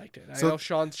really liked it. So I know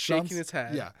Sean's shaking his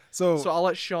head. Yeah. So I'll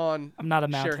let Sean I'm not a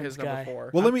share mountains his guy. number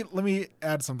 4. well, let me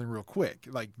add something real quick.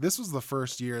 Like, this was the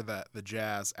first year that the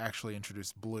Jazz actually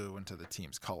introduced blue into the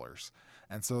team's colors,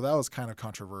 and so that was kind of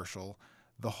controversial.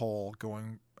 The whole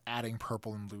adding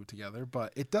purple and blue together,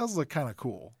 but it does look kind of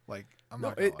cool. Like,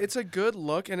 It's a good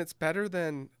look, and it's better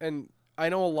than. And I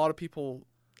know a lot of people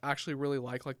actually really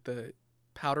like the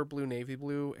powder blue, navy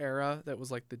blue era that was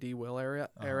like the D. Will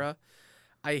era.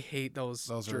 I hate those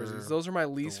jerseys. Those are my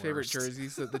least favorite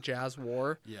jerseys that the Jazz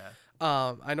wore. Yeah.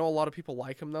 I know a lot of people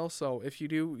like them though, so if you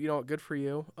do, you know, good for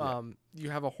you.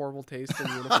 You have a horrible taste in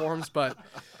uniforms, but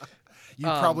you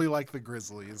probably like the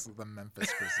Grizzlies, the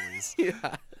Memphis Grizzlies.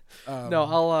 yeah.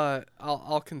 No,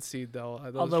 I'll concede though.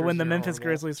 Those Although when the jerseys are Memphis horrible.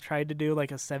 Grizzlies tried to do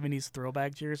like a 70s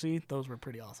throwback jersey, those were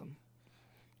pretty awesome.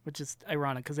 Which is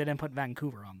ironic because they didn't put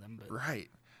Vancouver on them. But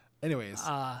Right. Anyways,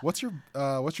 what's your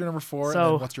number 4, so-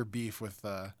 and then what's your beef with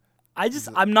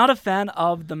I'm not a fan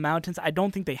of the mountains. I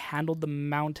don't think they handled the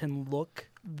mountain look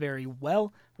very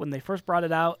well. When they first brought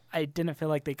it out, I didn't feel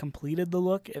like they completed the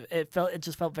look. It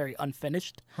just felt very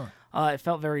unfinished. It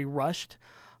felt very rushed.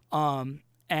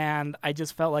 And I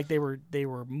just felt like they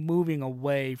were moving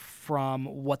away from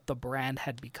what the brand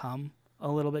had become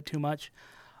a little bit too much.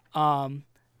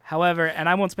 However, and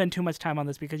I won't spend too much time on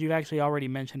this because you've actually already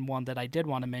mentioned one that I did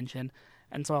want to mention,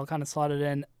 and so I'll kind of slot it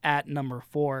in at number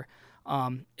 4.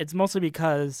 It's mostly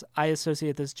because I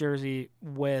associate this jersey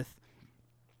with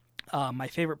my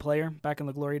favorite player back in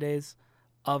the glory days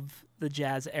of the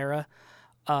Jazz era,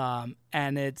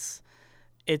 and it's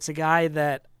a guy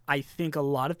that I think a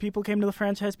lot of people came to the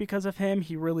franchise because of him.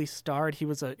 He really starred. He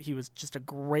was just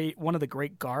one of the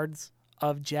great guards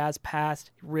of Jazz past.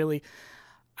 Really.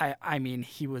 I mean,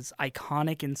 he was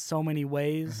iconic in so many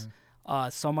ways,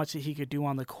 so much that he could do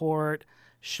on the court.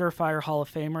 Surefire Hall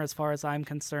of Famer, as far as I'm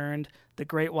concerned. The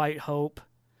Great White Hope,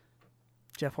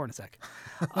 Jeff Hornacek.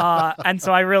 And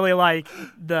so I really like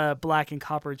the black and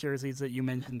copper jerseys that you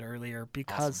mentioned earlier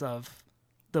because of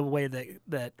the way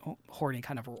that Horny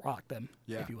kind of rocked them,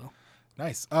 if you will.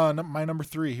 Nice. My number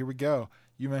 3, here we go.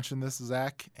 You mentioned this,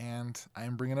 Zach, and I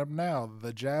am bringing it up now.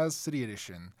 The Jazz City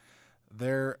Edition.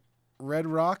 Their Red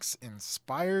Rocks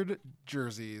inspired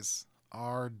jerseys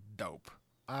are dope.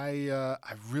 I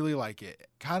really like it.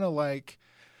 Kind of like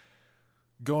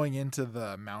going into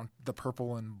the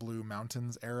purple and blue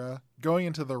mountains era, going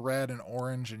into the red and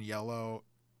orange and yellow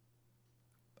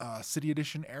City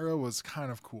Edition era was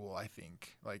kind of cool. I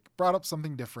think brought up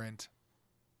something different.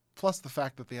 Plus the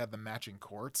fact that they had the matching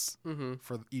courts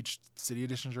for each City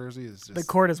Edition jersey is just the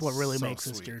court is what really so makes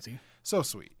this sweet. jersey So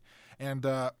sweet. And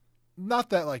not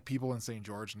that people in St.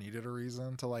 George needed a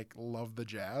reason to love the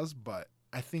Jazz, but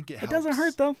I think it helps. It doesn't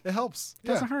hurt though. It helps. It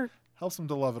doesn't hurt. Helps them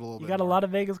to love it a little bit. You got a more. lot of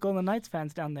Vegas Golden Knights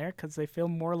fans down there because they feel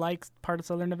more like part of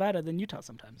Southern Nevada than Utah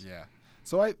sometimes. Yeah.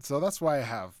 So that's why I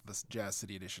have this Jazz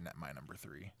City Edition at my number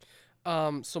 3.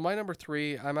 So my number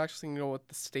 3, I'm actually going to go with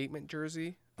the statement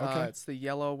jersey. Okay. It's the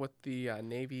yellow with the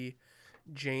navy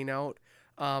J note.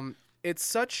 It's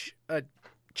such a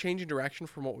change in direction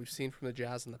from what we've seen from the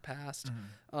Jazz in the past.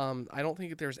 I don't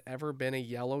think there's ever been a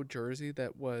yellow jersey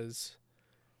that was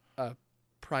a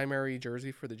primary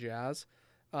jersey for the Jazz.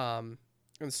 And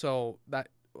so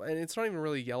and it's not even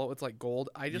really yellow, it's like gold.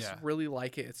 I just really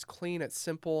like it. It's clean, it's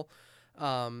simple.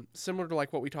 Similar to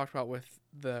what we talked about with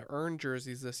the earned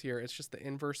jerseys this year. It's just the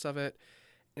inverse of it,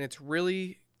 and it's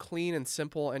really clean and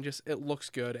simple, and just it looks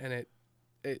good, and it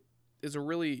is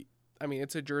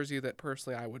it's a jersey that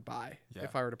personally I would buy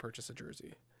if I were to purchase a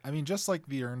jersey. I mean, just like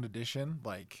the earned edition,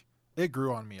 it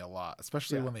grew on me a lot,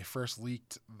 especially when they first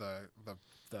leaked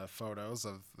the photos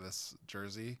of this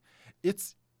jersey.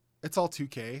 It's all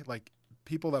 2K.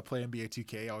 People that play NBA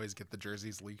 2K always get the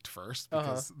jerseys leaked first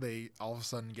because they all of a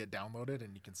sudden get downloaded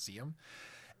and you can see them.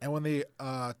 And when they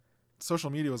social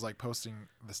media was posting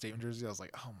the statement jersey, I was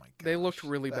like, oh my god, they looked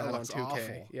really that bad on looks 2K.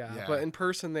 awful. Yeah, but in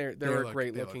person they're a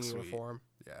great looking uniform.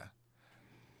 Yeah.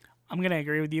 I'm going to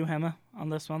agree with you, Hema, on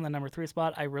this one, the number 3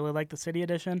 spot. I really like the City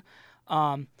Edition.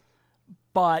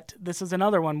 But this is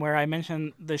another one where I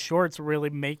mentioned the shorts really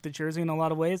make the jersey in a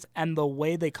lot of ways, and the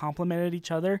way they complemented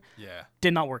each other Yeah.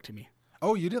 did not work to me.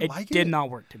 Oh, you didn't It like it? did not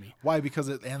work to me. Why? Because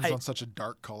it ends on such a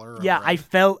dark color. of Yeah, I red?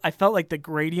 felt like the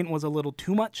gradient was a little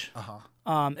too much.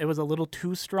 Uh-huh. It was a little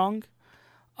too strong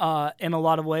in a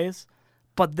lot of ways.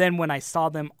 But then when I saw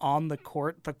them on the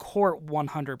court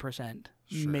 100%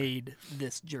 made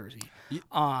this jersey.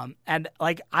 And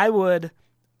like I would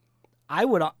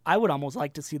almost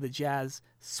like to see the Jazz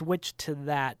switch to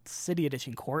that City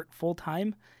Edition court full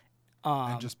time.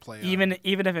 And just play even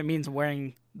if it means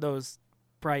wearing those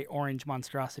bright orange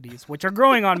monstrosities, which are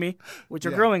growing on me,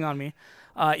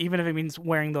 even if it means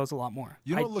wearing those a lot more.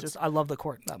 You know what looks- I love the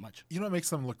court that much. You know what makes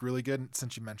them look really good,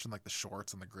 since you mentioned like the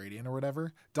shorts and the gradient or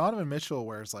whatever? Donovan Mitchell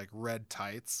wears like red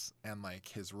tights and like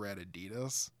his red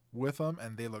Adidas with them,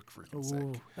 and they look freaking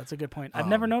Ooh, sick. that's a good point. I've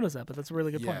never noticed that, but that's a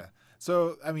really good point. Yeah.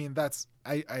 So I mean, that's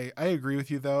I agree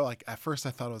with you though. Like at first I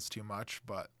thought it was too much,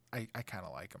 but I kind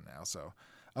of like them now. So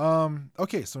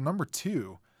okay, so number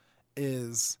 2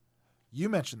 is, you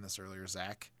mentioned this earlier,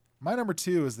 Zach. My number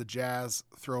 2 is the Jazz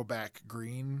throwback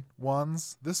green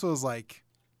ones. This was like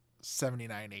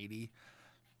 79, 80.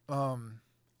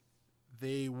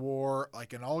 They wore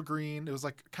like an all green. It was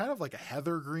like kind of like a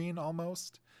heather green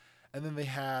almost. And then they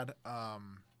had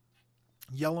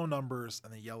yellow numbers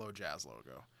and the yellow Jazz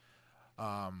logo.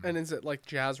 And is it like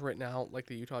Jazz written out, like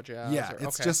the Utah Jazz? Yeah, or-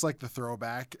 it's okay. just like the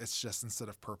throwback. It's just instead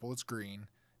of purple, it's green.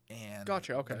 And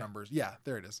Gotcha, okay. the numbers. Yeah,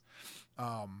 there it is.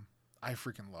 I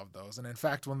freaking love those. And in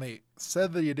fact, when they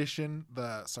said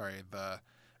the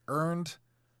earned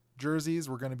jerseys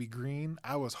were going to be green,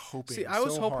 I was hoping. See, I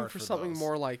was so hoping hard for something those.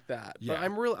 more like that. Yeah.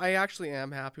 But I actually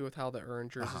am happy with how the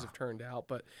earned jerseys Uh-huh. have turned out.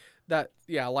 But that,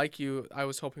 yeah, like you, I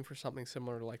was hoping for something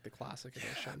similar to like the classic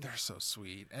edition. They're so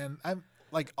sweet. And I'm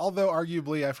like, although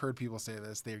arguably I've heard people say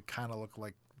this, they kind of look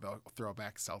like the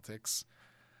throwback Celtics.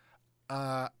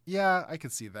 Yeah, I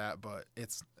could see that, but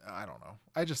I don't know.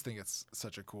 I just think it's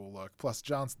such a cool look. Plus,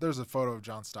 there's a photo of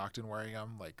John Stockton wearing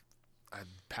them, like I'm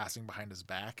passing behind his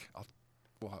back.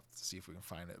 We'll have to see if we can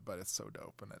find it, but it's so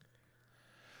dope.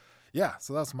 Yeah,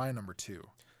 so that's my number 2.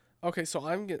 Okay,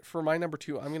 so for my number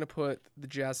 2, I'm gonna put the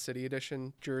Jazz City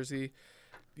Edition jersey.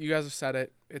 You guys have said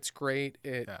it. It's great.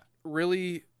 It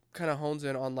really kind of hones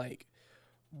in on like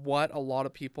what a lot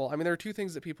of people. I mean, there are 2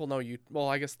 things that people know.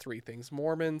 I guess 3 things: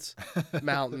 Mormons,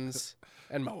 mountains,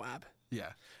 and Moab.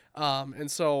 Yeah. And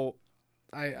so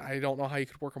I don't know how you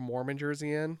could work a Mormon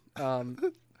jersey in.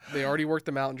 They already worked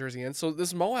the mountain jersey in. So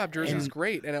this Moab jersey is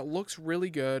great, and it looks really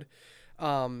good.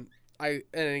 And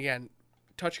again,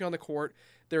 touching on the court,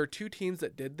 there are 2 teams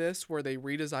that did this where they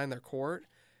redesigned their court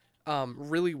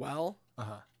really well.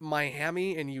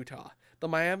 Miami and Utah. The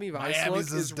Miami Vice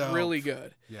Miami's look is is dope. really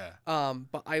good. Yeah.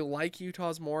 But I like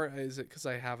Utah's more. Is it because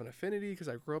I have an affinity? Because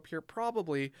I grew up here?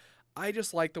 Probably. I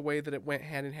just like the way that it went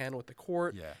hand in hand with the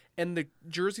court. Yeah. And the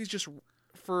jerseys just,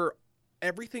 for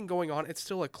everything going on, it's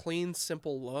still a clean,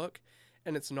 simple look,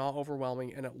 and it's not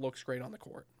overwhelming, and it looks great on the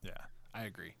court. Yeah, I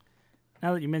agree.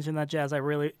 Now that you mentioned that, Zach, I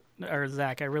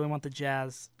really want the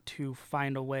Jazz to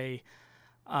find a way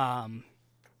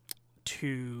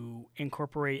to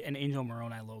incorporate an Angel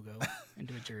Moroni logo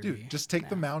into a jersey. Dude, just take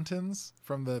the mountains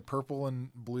from the purple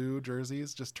and blue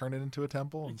jerseys, just turn it into a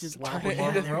temple and Just slap turn a it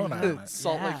Mormon into- Moroni on it.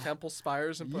 Salt Lake Yeah. Temple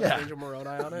spires and put Yeah. Angel Moroni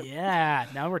on it. Yeah,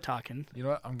 now we're talking. You know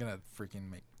what? I'm gonna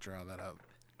freaking draw that up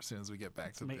as soon as we get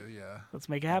back to make- the Let's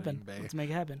make it happen. Green Bay. Let's make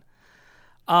it happen.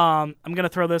 I'm gonna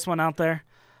throw this one out there.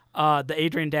 The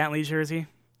Adrian Dantley jersey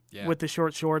Yeah. with the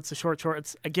short shorts. The short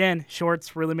shorts again.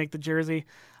 Shorts really make the jersey.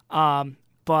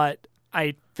 But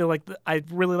I feel like I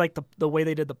really like the way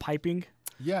they did the piping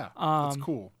Yeah, that's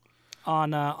cool.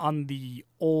 on the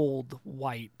old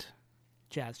white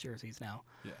Jazz jerseys now.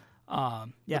 Yeah.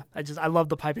 I love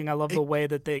the piping. I love the way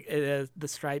that the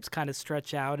stripes kind of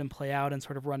stretch out and play out and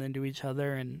sort of run into each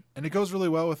other. And And it goes really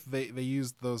well with they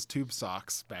used those tube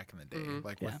socks back in the day,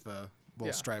 Mm-hmm. with the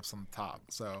little stripes on the top.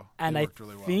 So and it I worked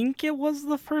really well. think it was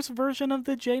the first version of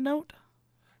the J Note,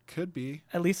 Could be.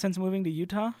 at least since moving to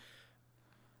Utah.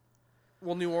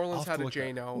 Well, New Orleans I'll have had to a look that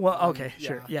J-No. Well, okay,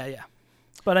 sure, yeah.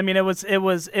 But I mean, it was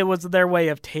their way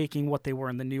of taking what they were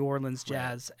in the New Orleans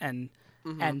Jazz and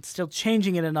still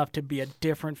changing it enough to be a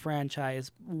different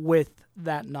franchise with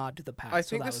that nod to the past. I So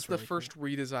think that this was is the really cool. first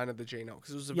redesign of the J-No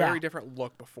because it was a Yeah. very different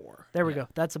look before. There we go.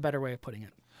 That's a better way of putting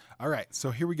it. All right,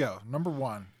 so here we go. Number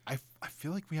 1. I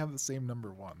feel like we have the same number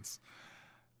 1s.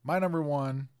 My number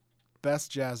 1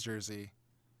 best Jazz jersey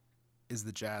is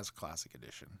the Jazz Classic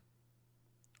Edition.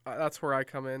 That's where I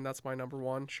come in. That's my number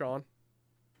 1, Sean.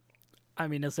 I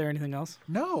mean, is there anything else?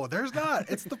 No, there's not.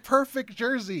 It's the perfect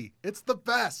jersey. It's the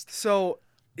best. So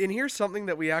And here's something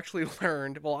that we actually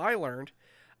learned. Well, I learned.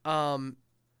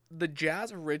 The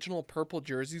Jazz original purple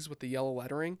jerseys with the yellow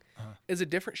lettering is a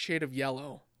different shade of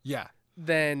yellow Yeah.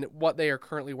 than what they are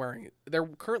currently wearing. They're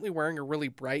currently wearing a really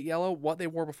bright yellow. What they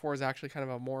wore before is actually kind of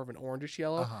a more of an orangish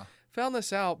yellow. Found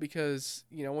this out because,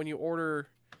 when you order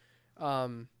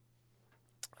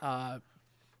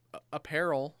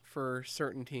apparel for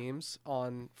certain teams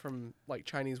from like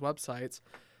Chinese websites,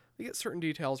 they get certain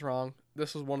details wrong.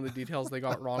 This was one of the details they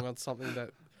got wrong on something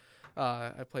that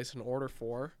I placed an order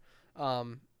for.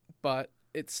 But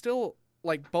it's still,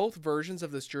 like, both versions of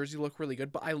this jersey look really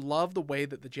good, but I love the way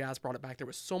that the Jazz brought it back. There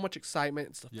was so much excitement.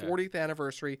 It's the 40th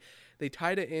anniversary. They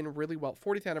tied it in really well.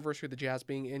 40th anniversary of the Jazz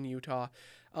being in Utah.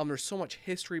 There's so much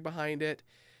history behind it.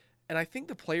 And I think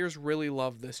the players really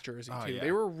loved this jersey, too. Yeah.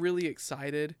 They were really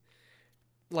excited.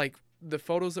 Like, the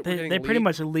photos that were getting They pretty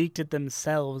leaked- much leaked it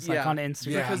themselves, like, on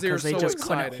Instagram, Yeah. because they were they so just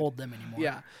excited. couldn't hold them anymore.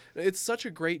 Yeah, it's such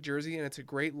a great jersey, and it's a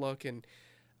great look. And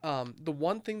the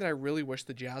one thing that I really wish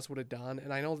the Jazz would have done,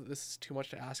 and I know that this is too much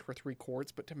to ask for 3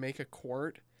 courts, but to make a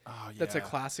court that's a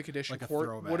classic edition Like a court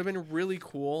throwback. would have been really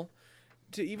cool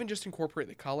to even just incorporate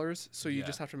the colors. So you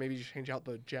just have to maybe just change out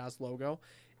the Jazz logo.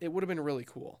 It would have been really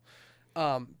cool.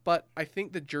 But I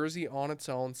think the jersey on its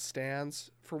own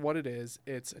stands for what it is.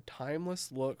 It's a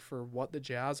timeless look for what the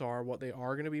Jazz are, what they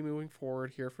are going to be moving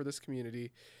forward here for this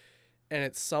community. And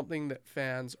it's something that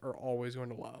fans are always going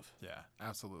to love. Yeah,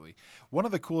 absolutely. One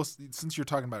of the coolest, since you're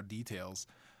talking about details,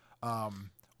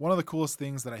 one of the coolest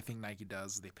things that I think Nike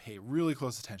does is they pay really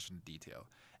close attention to detail.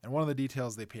 And one of the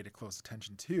details they paid close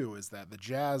attention to is that the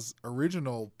Jazz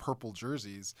original purple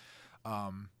jerseys,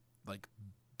 like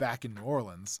back in New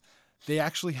Orleans, they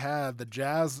actually had the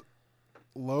Jazz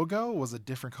logo was a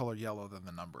different color yellow than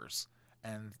the numbers.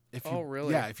 And if you,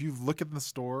 really? Yeah, if you look at the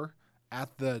store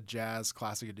at the Jazz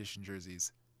Classic Edition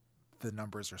jerseys, the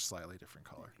numbers are slightly different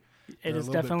color. It They're is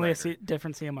a little bit definitely brighter.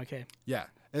 different CMYK. Yeah,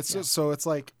 so it's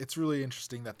like it's really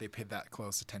interesting that they paid that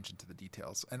close attention to the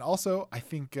details. And also, I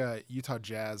think Utah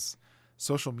Jazz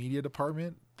social media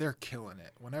department, they're killing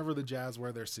it. Whenever the Jazz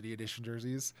wear their City Edition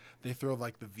jerseys, they throw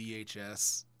like the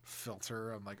VHS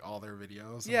filter on like all their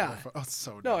videos. Yeah. It's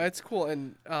so No, dope. it's cool.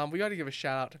 And we got to give a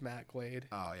shout out to Matt Glade.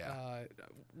 Oh yeah,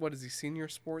 What is he, senior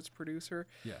sports producer?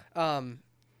 yeah.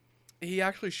 He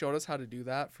actually showed us how to do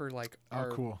that for like our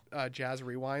cool. Jazz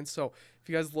Rewind. So if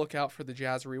you guys look out for the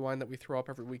Jazz Rewind that we throw up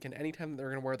every weekend, anytime they're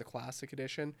going to wear the Classic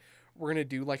Edition, we're going to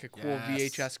do like a cool Yes.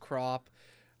 VHS crop,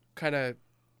 kind of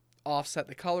offset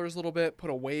the colors a little bit,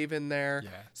 put a wave in there. Yeah.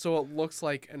 So it looks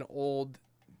like an old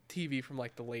TV from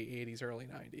like the late 80s, early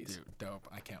 90s. Dude, dope.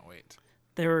 I can't wait.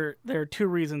 There are 2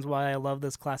 reasons why I love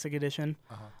this Classic Edition.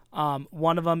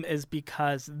 One of them is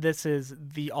because this is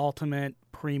the ultimate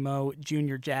primo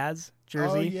Junior Jazz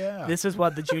jersey. Oh, yeah. This is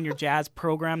what the Junior Jazz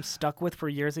program stuck with for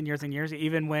years and years and years,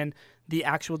 even when the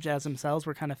actual Jazz themselves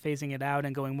were kind of phasing it out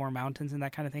and going more mountains and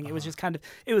that kind of thing. It was just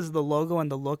it was the logo and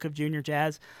the look of Junior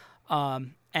Jazz.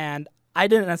 And I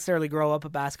didn't necessarily grow up a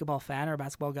basketball fan or a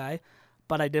basketball guy,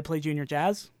 but I did play Junior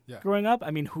Jazz growing up.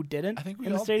 I mean, who didn't I think we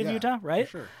in the all- state of yeah, Utah, right?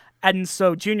 for sure. And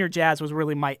so Junior Jazz was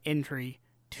really my entry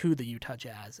to the Utah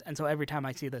Jazz. And so every time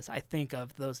I see this, I think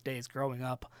of those days growing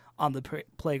up on the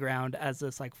playground as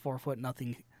this like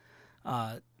 4'0"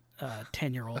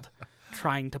 10-year-old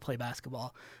trying to play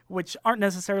basketball, which aren't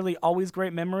necessarily always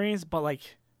great memories, but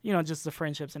like, just the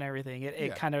friendships and everything.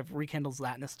 It kind of rekindles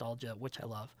that nostalgia, which I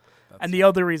love. And the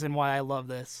other reason why I love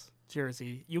this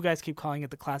jersey, you guys keep calling it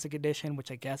the Classic Edition,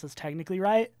 which I guess is technically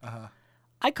right.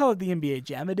 I call it the NBA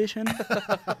Jam Edition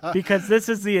because this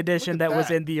is the edition that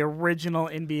was in the original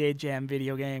NBA Jam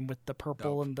video game with the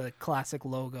purple and the classic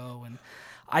logo. And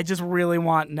I just really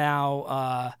want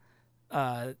now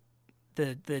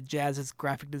the Jazz's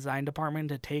graphic design department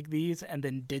to take these and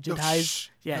then digitize.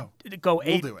 No, go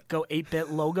we'll do it. 8-bit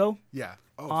logo Yeah.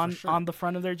 Oh, on for sure. on the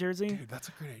front of their jersey. Dude, that's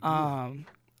a great idea.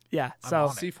 Yeah. I'm So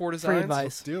on it. C4 free Designs. advice.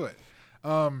 Let's do it.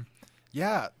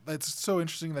 Yeah, it's so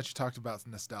interesting that you talked about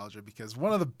nostalgia because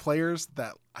one of the players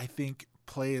that I think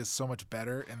plays so much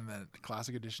better in the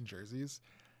Classic Edition jerseys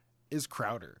is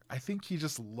Crowder. I think he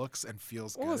just looks and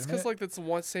feels Well, good it's in because it. like that's the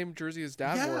one same jersey his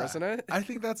dad wore, isn't it? I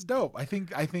think that's dope. I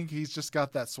think he's just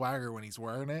got that swagger when he's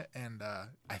wearing it, and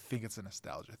I think it's a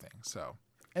nostalgia thing. So,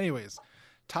 anyways,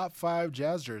 top 5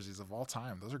 Jazz jerseys of all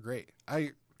time. Those are great.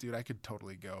 I could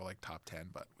totally go like top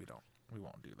 10, but we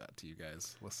won't do that to you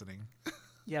guys listening.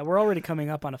 Yeah, we're already coming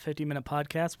up on a 50-minute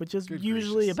podcast, which is Good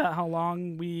usually gracious. about how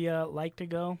long we like to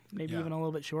go, maybe Yeah. even a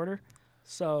little bit shorter.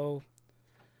 So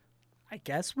I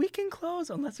guess we can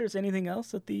close unless there's anything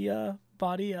else that the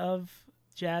body of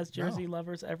Jazz jersey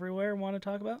lovers everywhere want to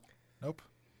talk about. Nope.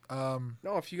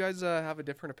 No, if you guys have a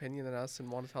different opinion than us and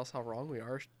want to tell us how wrong we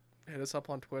are, hit us up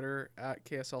on Twitter at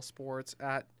KSL Sports,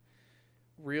 at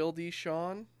Real D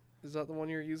Sean. Is that the one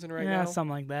you're using right now? Yeah,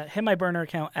 something like that. Hit my burner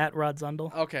account at Rod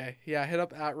Zundel. Okay, yeah, hit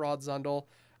up at Rod Zundel,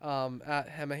 at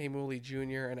Hemahemuli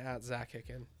Jr., and at Zach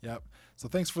Hicken. Yep. So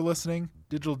thanks for listening.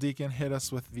 Digital Deacon, hit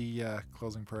us with the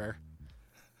closing prayer.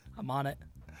 I'm on it.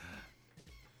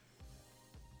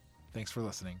 Thanks for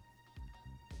listening.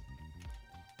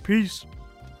 Peace.